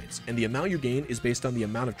EXP points, and the amount you gain is based on the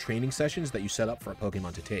amount of training sessions that you set up for a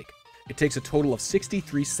Pokemon to take. It takes a total of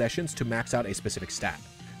 63 sessions to max out a specific stat.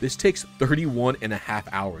 This takes 31.5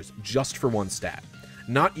 hours just for one stat,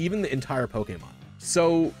 not even the entire Pokemon.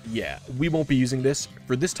 So yeah, we won't be using this.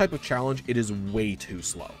 For this type of challenge, it is way too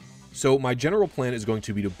slow. So my general plan is going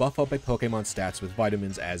to be to buff up a Pokemon stats with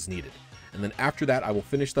vitamins as needed. and then after that I will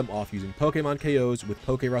finish them off using Pokemon KOs with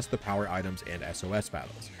Pokerus the power items and SOS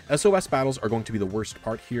battles. SOS battles are going to be the worst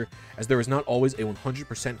part here, as there is not always a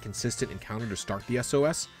 100% consistent encounter to start the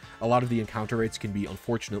SOS. A lot of the encounter rates can be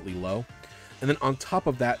unfortunately low, and then on top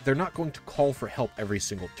of that, they're not going to call for help every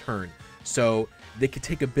single turn, so they could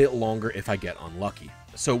take a bit longer if I get unlucky.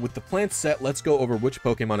 So with the plan set, let's go over which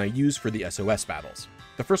Pokemon I use for the SOS battles.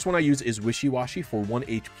 The first one I use is Wishiwashi for 1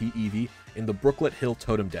 HP EV in the Brooklet Hill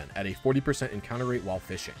Totem Den at a 40% encounter rate while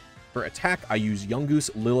fishing. For attack, I use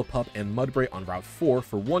Yungoos, Lillipup, and Mudbray on Route 4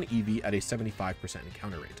 for 1 EV at a 75%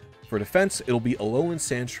 encounter rate. For defense, it'll be Alolan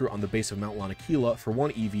Sandshrew on the base of Mount Lanakila for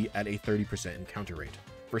 1 EV at a 30% encounter rate.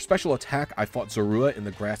 For special attack, I fought Zorua in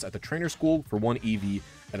the grass at the trainer school for 1 EV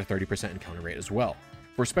at a 30% encounter rate as well.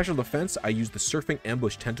 For special defense, I used the Surfing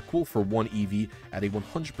Ambush Tentacool for 1 EV at a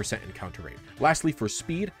 100% encounter rate. Lastly, for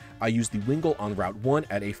speed, I used the Wingull on Route 1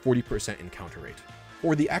 at a 40% encounter rate.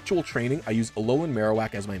 For the actual training, I use Alolan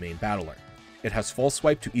Marowak as my main battler. It has False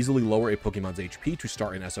Swipe to easily lower a Pokemon's HP to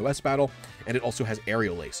start an SOS battle, and it also has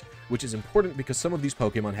Aerial Ace, which is important because some of these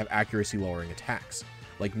Pokemon have accuracy lowering attacks,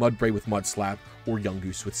 like Mudbray with Mud Slap or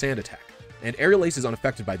Yungoos with Sand Attack, and Aerial Ace is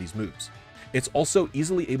unaffected by these moves. It's also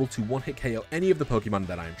easily able to one-hit KO any of the Pokemon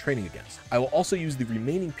that I am training against. I will also use the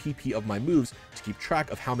remaining PP of my moves to keep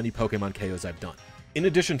track of how many Pokemon KOs I've done. In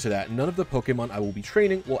addition to that, none of the Pokemon I will be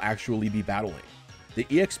training will actually be battling. The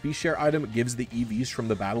EXP share item gives the EVs from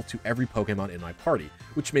the battle to every Pokemon in my party,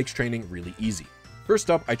 which makes training really easy.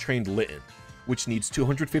 First up, I trained Litten, which needs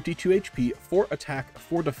 252 HP, 4 attack,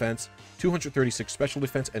 4 defense, 236 special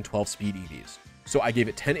defense, and 12 speed EVs. So I gave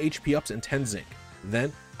it 10 HP ups and 10 zinc.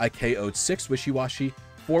 Then I KO'd 6 Wishiwashi,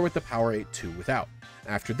 4 with the power 8, 2 without.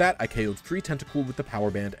 After that, I KO'd 3 Tentacool with the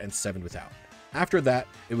power band and 7 without. After that,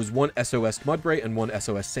 it was 1 SOS Mudbray and 1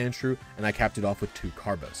 SOS Sandshrew, and I capped it off with 2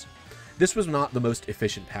 Carbos. This was not the most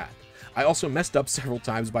efficient path. I also messed up several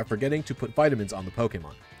times by forgetting to put vitamins on the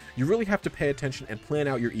Pokemon. You really have to pay attention and plan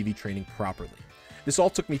out your EV training properly. This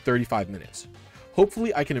all took me 35 minutes.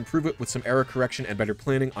 Hopefully I can improve it with some error correction and better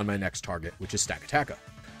planning on my next target, which is Stakataka.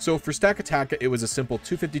 So for Stakataka, it was a simple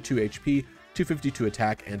 252 HP, 252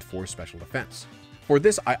 attack, and 4 special defense. For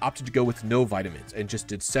this, I opted to go with no vitamins and just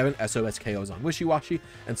did 7 SOS KOs on Wishiwashi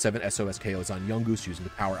and 7 SOS KOs on Yungoos using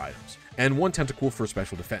the power items, and 1 Tentacool for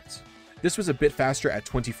special defense. This was a bit faster at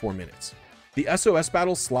 24 minutes. The SOS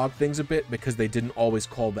battles slogged things a bit because they didn't always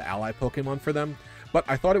call the ally Pokemon for them, but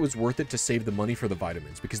I thought it was worth it to save the money for the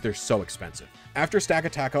vitamins because they're so expensive. After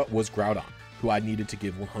Stakataka was Groudon, who I needed to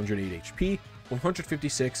give 108 HP,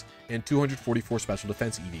 156, and 244 special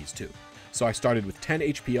defense EVs too. So I started with 10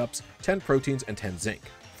 HP ups, 10 proteins, and 10 zinc.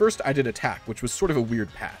 First I did attack, which was sort of a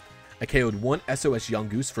weird path. I KO'd 1 SOS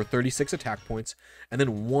Yungoos for 36 attack points, and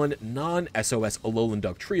then 1 non-SOS Alolan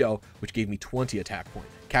Dug Trio, which gave me 20 attack points,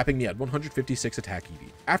 capping me at 156 attack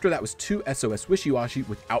EV. After that was 2 SOS Wishiwashi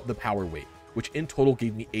without the power weight, which in total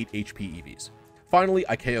gave me 8 HP EVs. Finally,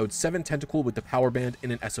 I KO'd 7 Tentacool with the power band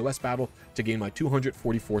in an SOS battle to gain my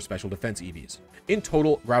 244 special defense EVs. In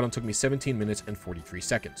total, Groudon took me 17 minutes and 43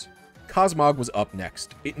 seconds. Cosmog was up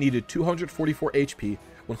next. It needed 244 HP,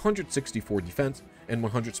 164 defense, and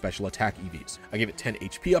 100 special attack EVs. I gave it 10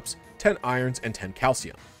 HP ups, 10 irons, and 10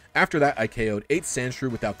 calcium. After that, I KO'd 8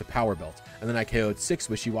 Sandshrew without the power belt, and then I KO'd 6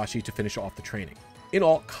 Wishiwashi to finish off the training. In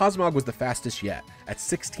all, Cosmog was the fastest yet, at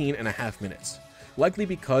 16.5 minutes, likely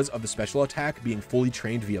because of the special attack being fully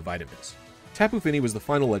trained via vitamins. Tapu Fini was the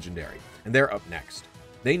final legendary, and they're up next.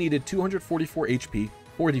 They needed 244 HP,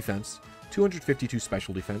 4 defense, 252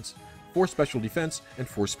 special defense, 4 special defense, and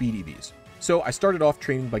 4 speed EVs. So I started off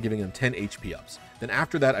training by giving them 10 HP ups. Then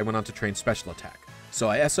after that I went on to train special attack. So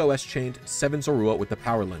I SOS chained 7 Zorua with the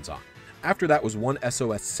power lens on. After that was 1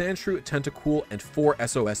 SOS Sandshrew, Tentacool, and 4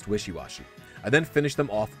 SOS Wishiwashi. I then finished them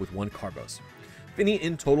off with 1 Carbos. Fini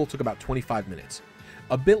in total took about 25 minutes.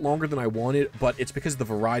 A bit longer than I wanted, but it's because of the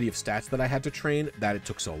variety of stats that I had to train that it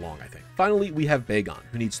took so long, I think. Finally, we have Bagon,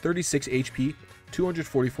 who needs 36 HP,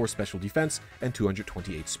 244 special defense, and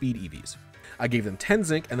 228 speed EVs. I gave them 10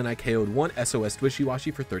 zinc, and then I KO'd 1 SOS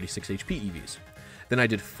Wishiwashi for 36 HP EVs. Then I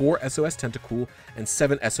did 4 SOS Tentacool and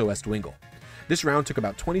 7 SOS Wingull. This round took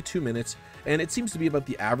about 22 minutes, and it seems to be about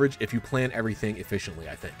the average if you plan everything efficiently,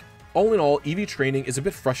 I think. All in all, EV training is a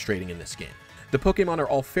bit frustrating in this game. The Pokemon are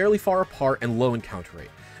all fairly far apart and low encounter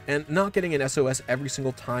rate, and not getting an SOS every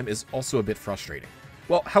single time is also a bit frustrating.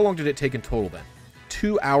 Well, how long did it take in total then?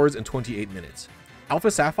 2 hours and 28 minutes.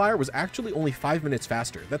 Alpha Sapphire was actually only 5 minutes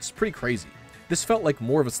faster. That's pretty crazy. This felt like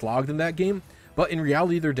more of a slog than that game, but in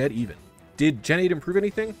reality they're dead even. Did Gen 8 improve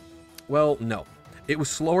anything? Well, no. It was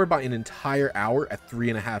slower by an entire hour at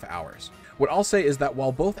 3.5 hours. What I'll say is that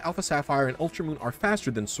while both Alpha Sapphire and Ultra Moon are faster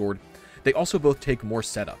than Sword, They also both take more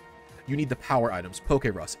setup. You need the power items,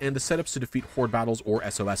 Pokerus, and the setups to defeat horde battles or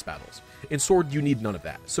SOS battles. In Sword, you need none of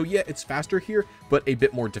that. So yeah, it's faster here, but a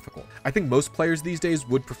bit more difficult. I think most players these days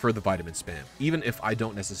would prefer the vitamin spam, even if I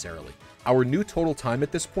don't necessarily. Our new total time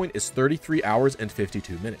at this point is 33 hours and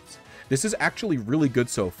 52 minutes. This is actually really good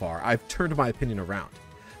so far. I've turned my opinion around.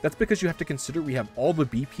 That's because you have to consider we have all the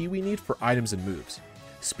BP we need for items and moves.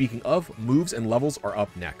 Speaking of, moves and levels are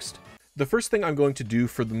up next. The first thing I'm going to do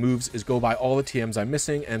for the moves is go buy all the TMs I'm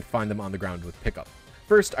missing and find them on the ground with pickup.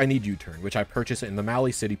 First, I need U-Turn, which I purchase in the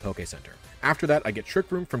Mali City Poke Center. After that, I get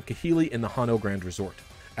Trick Room from Kahili in the Hano Grand Resort.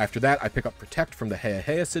 After that, I pick up Protect from the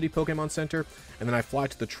Heihei City Pokemon Center, and then I fly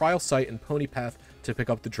to the Trial Site in Pony Path to pick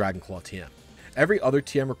up the Dragonclaw TM. Every other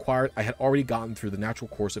TM required I had already gotten through the natural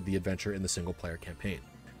course of the adventure in the single-player campaign.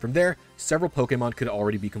 From there, several Pokemon could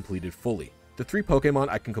already be completed fully. The 3 Pokemon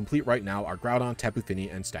I can complete right now are Groudon, Tapu Fini,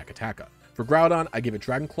 and Stakataka. For Groudon, I gave it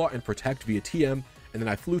Dragonclaw and Protect via TM, and then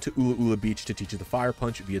I flew to Ula Ula Beach to teach it the Fire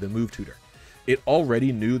Punch via the Move Tutor. It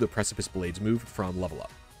already knew the Precipice Blades move from Level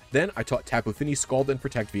Up. Then I taught Tapu Fini Scald and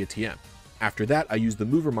Protect via TM. After that, I used the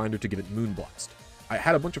Move Reminder to give it Moonblast. I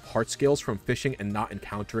had a bunch of heart scales from fishing and not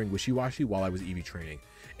encountering Wishiwashi while I was EV training,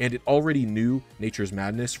 and it already knew Nature's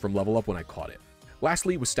Madness from Level Up when I caught it.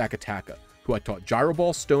 Lastly was Stakataka, who I taught Gyro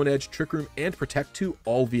Ball, Stone Edge, Trick Room, and Protect to,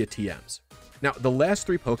 all via TMs. Now, the last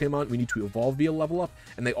 3 Pokemon we need to evolve via Level Up,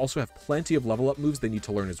 and they also have plenty of Level Up moves they need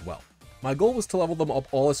to learn as well. My goal was to level them up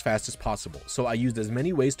all as fast as possible, so I used as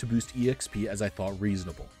many ways to boost EXP as I thought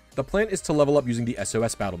reasonable. The plan is to level up using the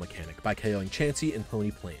SOS battle mechanic by KOing Chansey in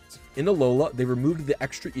Pony Plains. In Alola, they removed the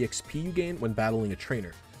extra EXP you gain when battling a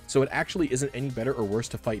trainer, so it actually isn't any better or worse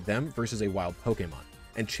to fight them versus a wild Pokemon.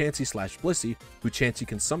 And Chansey/Blisy, who Chansey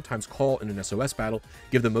can sometimes call in an SOS battle,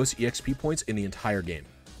 give the most EXP points in the entire game.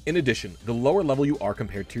 In addition, the lower level you are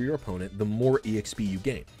compared to your opponent, the more EXP you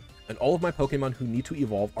gain. And all of my Pokemon who need to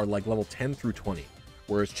evolve are like level 10 through 20,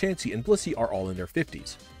 whereas Chansey and Blisy are all in their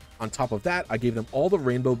 50s. On top of that, I gave them all the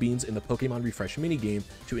Rainbow Beans in the Pokemon Refresh minigame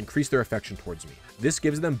to increase their affection towards me. This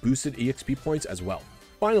gives them boosted EXP points as well.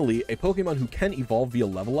 Finally, a Pokemon who can evolve via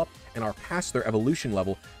level up and are past their evolution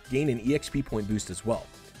level gain an EXP point boost as well.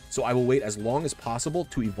 So I will wait as long as possible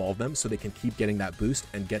to evolve them so they can keep getting that boost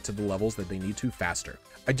and get to the levels that they need to faster.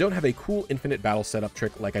 I don't have a cool infinite battle setup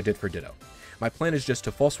trick like I did for Ditto. My plan is just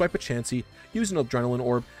to false swipe a Chansey, use an Adrenaline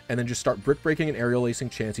Orb, and then just start brick breaking and aerial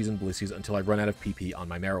acing Chanseys and Blissys until I run out of PP on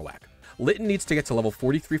my Marowak. Litten needs to get to level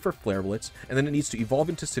 43 for Flare Blitz, and then it needs to evolve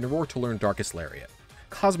into Cineroar to learn Darkest Lariat.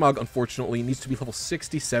 Cosmog, unfortunately, needs to be level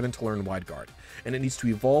 67 to learn Wide Guard, and it needs to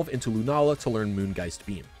evolve into Lunala to learn Moongeist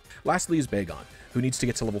Beam. Lastly is Bagon, who needs to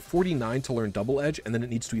get to level 49 to learn Double Edge, and then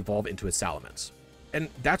it needs to evolve into a Salamence. And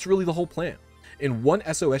that's really the whole plan. In one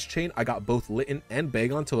SOS chain, I got both Litten and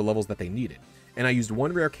Bagon to the levels that they needed, and I used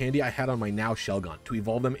one rare candy I had on my now Shelgon to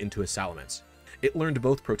evolve them into a Salamence. It learned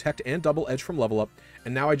both Protect and Double Edge from Level Up,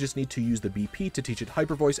 and now I just need to use the BP to teach it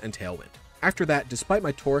Hyper Voice and Tailwind. After that, despite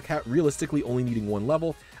my Torracat realistically only needing one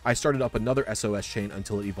level, I started up another SOS chain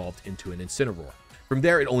until it evolved into an Incineroar. From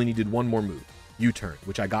there, it only needed one more move, U-Turn,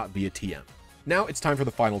 which I got via TM. Now it's time for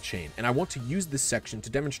the final chain, and I want to use this section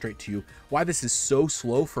to demonstrate to you why this is so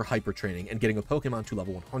slow for hyper training and getting a Pokemon to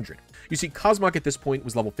level 100. You see, Cosmog at this point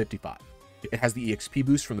was level 55. It has the EXP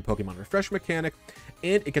boost from the Pokemon Refresh mechanic,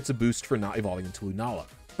 and it gets a boost for not evolving into Lunala.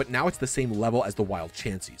 But now it's the same level as the wild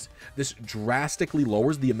Chanseys. This drastically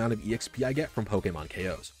lowers the amount of EXP I get from Pokemon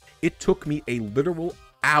KOs. It took me a literal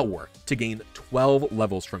hour to gain 12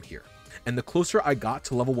 levels from here, and the closer I got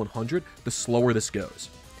to level 100, the slower this goes.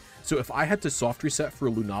 So if I had to soft reset for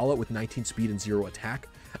a Lunala with 19 speed and 0 attack,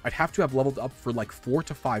 I'd have to have leveled up for like 4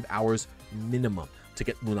 to 5 hours minimum to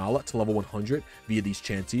get Lunala to level 100 via these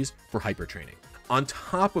Chanseys for hyper training. On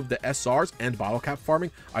top of the SRs and bottle cap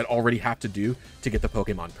farming I'd already have to do to get the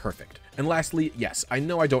Pokemon perfect. And lastly, yes, I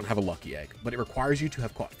know I don't have a lucky egg, but it requires you to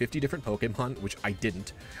have caught 50 different Pokemon, which I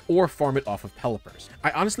didn't, or farm it off of Pelipper's.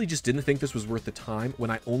 I honestly just didn't think this was worth the time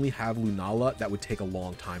when I only have Lunala that would take a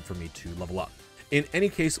long time for me to level up. In any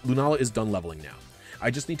case, Lunala is done leveling now.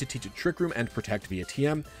 I just need to teach it Trick Room and Protect via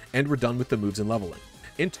TM, and we're done with the moves and leveling.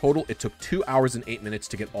 In total, it took 2 hours and 8 minutes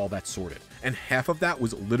to get all that sorted, and half of that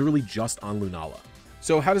was literally just on Lunala.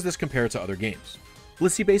 So how does this compare to other games?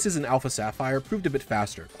 Blissey bases in Alpha Sapphire proved a bit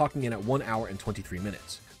faster, clocking in at 1 hour and 23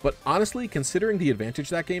 minutes. But honestly, considering the advantage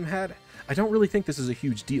that game had, I don't really think this is a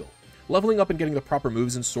huge deal. Leveling up and getting the proper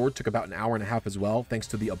moves in Sword took about an hour and a half as well, thanks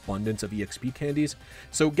to the abundance of EXP candies,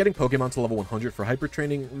 so getting Pokemon to level 100 for hyper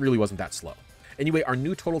training really wasn't that slow. Anyway, our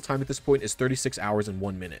new total time at this point is 36 hours and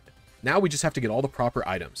 1 minute. Now we just have to get all the proper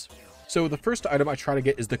items. So the first item I try to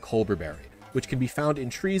get is the Colbur Berry, which can be found in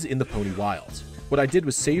trees in the Pony Wilds. What I did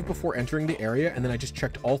was save before entering the area, and then I just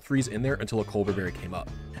checked all 3s in there until a Colberberry came up.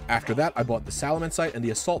 After that, I bought the Salamence and the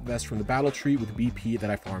Assault Vest from the Battle Tree with BP that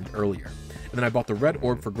I farmed earlier. And then I bought the Red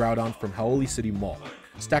Orb for Groudon from Hau'oli City Mall.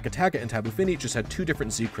 Stakataka and Tabu Fini just had 2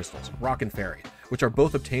 different Z crystals, Rock and Fairy, which are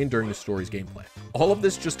both obtained during the story's gameplay. All of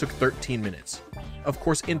this just took 13 minutes. Of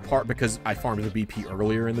course, in part because I farmed the BP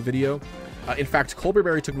earlier in the video. In fact,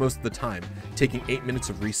 Colberberry took most of the time, taking 8 minutes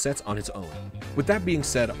of resets on its own. With that being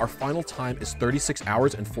said, our final time is 36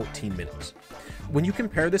 hours and 14 minutes. When you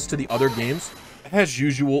compare this to the other games, as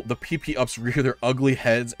usual, the PP ups rear their ugly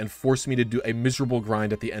heads and force me to do a miserable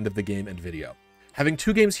grind at the end of the game and video. Having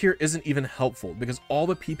 2 games here isn't even helpful because all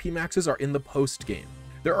the PP maxes are in the post game.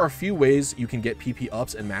 There are a few ways you can get PP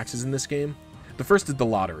ups and maxes in this game. The first is the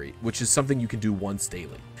lottery, which is something you can do once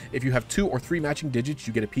daily. If you have 2 or 3 matching digits,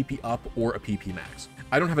 you get a PP up or a PP max.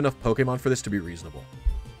 I don't have enough Pokemon for this to be reasonable.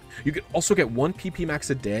 You can also get 1 PP max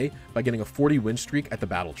a day by getting a 40 win streak at the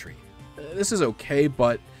Battle Tree. This is okay,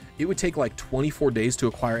 but it would take like 24 days to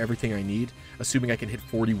acquire everything I need, assuming I can hit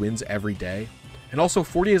 40 wins every day. And also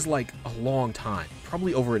 40 is like a long time,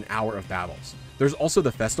 probably over an hour of battles. There's also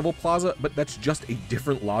the Festival Plaza, but that's just a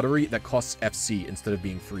different lottery that costs FC instead of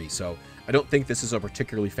being free, so I don't think this is a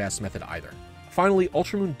particularly fast method either. Finally,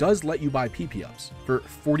 Ultramoon does let you buy PP ups for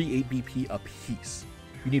 48 BP a piece.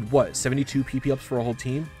 You need what, 72 PP ups for a whole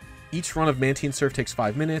team? Each run of Mantine Surf takes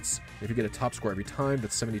 5 minutes. If you get a top score every time,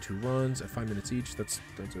 that's 72 runs at 5 minutes each. That's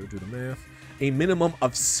do the math. A minimum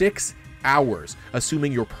of 6 hours,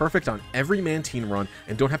 assuming you're perfect on every Mantine run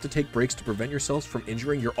and don't have to take breaks to prevent yourselves from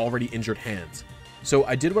injuring your already injured hands. So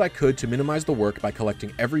I did what I could to minimize the work by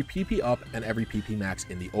collecting every PP up and every PP max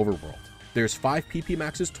in the overworld. There's 5 PP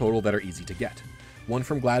maxes total that are easy to get. 1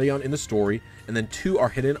 from Gladion in the story, and then 2 are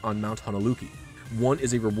hidden on Mount Honolulu. 1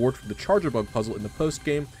 is a reward from the Charger Bug puzzle in the post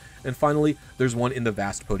game, and finally, there's 1 in the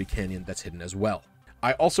Vast Pody Canyon that's hidden as well.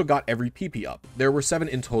 I also got every PP up. There were 7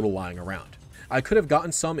 in total lying around. I could have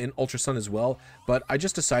gotten some in Ultra Sun as well, but I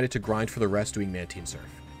just decided to grind for the rest doing Mantine Surf.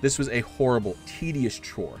 This was a horrible, tedious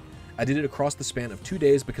chore. I did it across the span of 2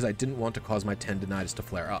 days because I didn't want to cause my tendinitis to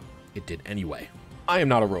flare up. It did anyway. I am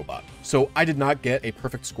not a robot, so I did not get a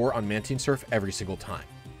perfect score on Mantine Surf every single time.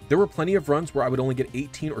 There were plenty of runs where I would only get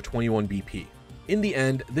 18 or 21 BP. In the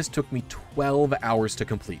end, this took me 12 hours to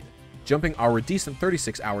complete, jumping our decent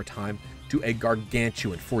 36-hour time to a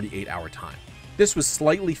gargantuan 48-hour time. This was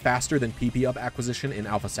slightly faster than PP Up acquisition in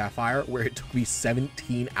Alpha Sapphire, where it took me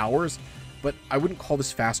 17 hours, but I wouldn't call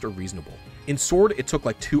this fast or reasonable. In Sword, it took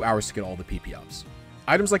like 2 hours to get all the PP Ups.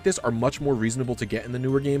 Items like this are much more reasonable to get in the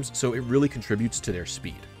newer games, so it really contributes to their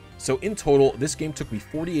speed. So in total, this game took me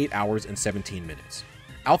 48 hours and 17 minutes.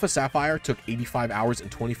 Alpha Sapphire took 85 hours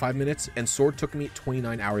and 25 minutes, and Sword took me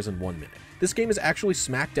 29 hours and 1 minute. This game is actually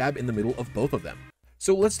smack dab in the middle of both of them.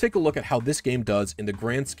 So let's take a look at how this game does in the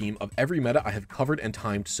grand scheme of every meta I have covered and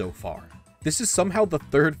timed so far. This is somehow the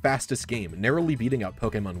 3rd fastest game, narrowly beating out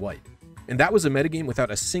Pokemon White. And that was a metagame without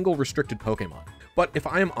a single restricted Pokemon. But if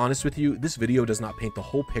I am honest with you, this video does not paint the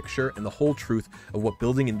whole picture and the whole truth of what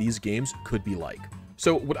building in these games could be like.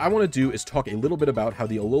 So what I want to do is talk a little bit about how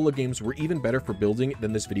the Alola games were even better for building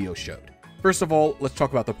than this video showed. First of all, let's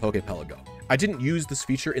talk about the Pokepelago. I didn't use this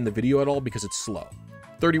feature in the video at all because it's slow.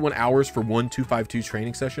 31 hours for one 252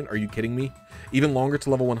 training session? Are you kidding me? Even longer to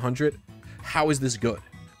level 100? How is this good?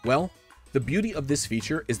 Well, the beauty of this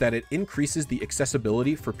feature is that it increases the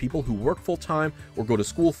accessibility for people who work full-time or go to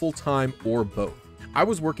school full-time or both. I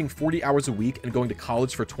was working 40 hours a week and going to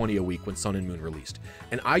college for 20 a week when Sun and Moon released,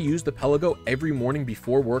 and I used the Pelago every morning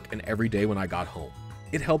before work and every day when I got home.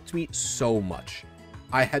 It helped me so much.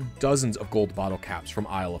 I had dozens of gold bottle caps from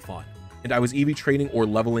Isle of Fun, and I was EV trading or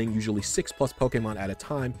leveling usually 6+ Pokemon at a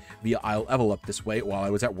time via Isle Level Up this way while I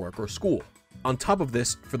was at work or school. On top of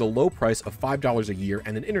this, for the low price of $5 a year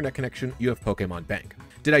and an internet connection, you have Pokemon Bank.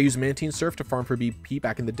 Did I use Mantine Surf to farm for BP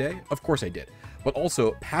back in the day? Of course I did. But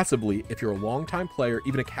also, passively, if you're a long-time player,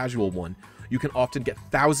 even a casual one, you can often get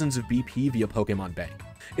thousands of BP via Pokemon Bank.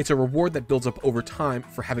 It's a reward that builds up over time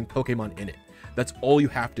for having Pokemon in it. That's all you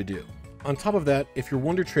have to do. On top of that, if you're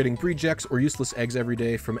wonder trading breedjecks or useless eggs every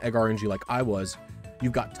day from Egg RNG like I was,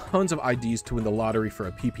 you've got tons of IDs to win the lottery for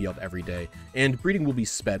a PP up every day, and breeding will be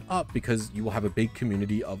sped up because you will have a big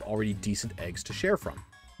community of already decent eggs to share from.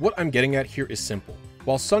 What I'm getting at here is simple.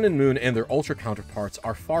 While Sun and Moon and their Ultra counterparts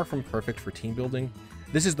are far from perfect for team building,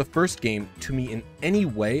 this is the first game to me in any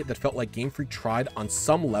way that felt like Game Freak tried on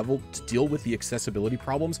some level to deal with the accessibility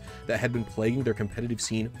problems that had been plaguing their competitive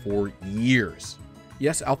scene for years.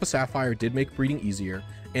 Yes, Alpha Sapphire did make breeding easier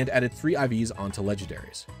and added 3 IVs onto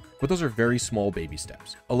legendaries. but those are very small baby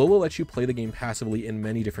steps. Alola lets you play the game passively in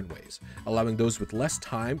many different ways, allowing those with less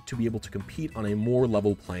time to be able to compete on a more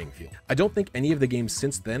level playing field. I don't think any of the games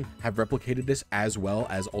since then have replicated this as well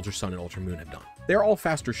as Ultra Sun and Ultra Moon have done. They're all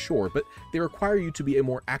faster, sure, but they require you to be a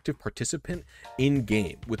more active participant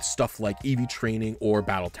in-game with stuff like EV training or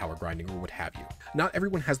battle tower grinding or what have you. Not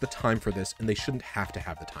everyone has the time for this, and they shouldn't have to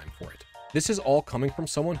have the time for it. This is all coming from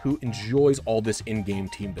someone who enjoys all this in-game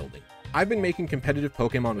team building. I've been making competitive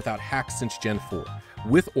Pokemon without hacks since Gen 4,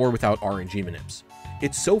 with or without RNG manips.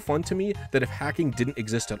 It's so fun to me that if hacking didn't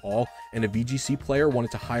exist at all and a VGC player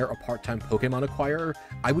wanted to hire a part-time Pokemon acquirer,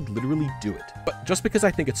 I would literally do it. But just because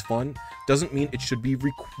I think it's fun doesn't mean it should be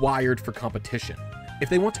required for competition. If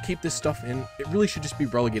they want to keep this stuff in, it really should just be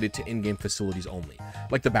relegated to in-game facilities only,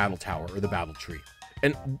 like the Battle Tower or the Battle Tree.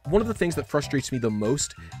 And one of the things that frustrates me the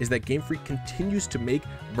most is that Game Freak continues to make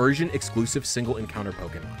version-exclusive single encounter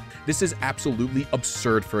Pokemon. This is absolutely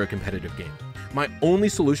absurd for a competitive game. My only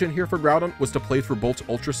solution here for Groudon was to play through both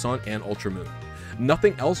Ultra Sun and Ultra Moon.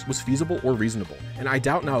 Nothing else was feasible or reasonable, and I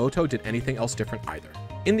doubt Naoto did anything else different either.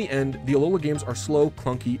 In the end, the Alola games are slow,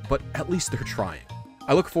 clunky, but at least they're trying.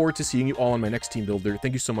 I look forward to seeing you all on my next team builder.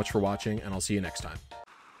 Thank you so much for watching, and I'll see you next time.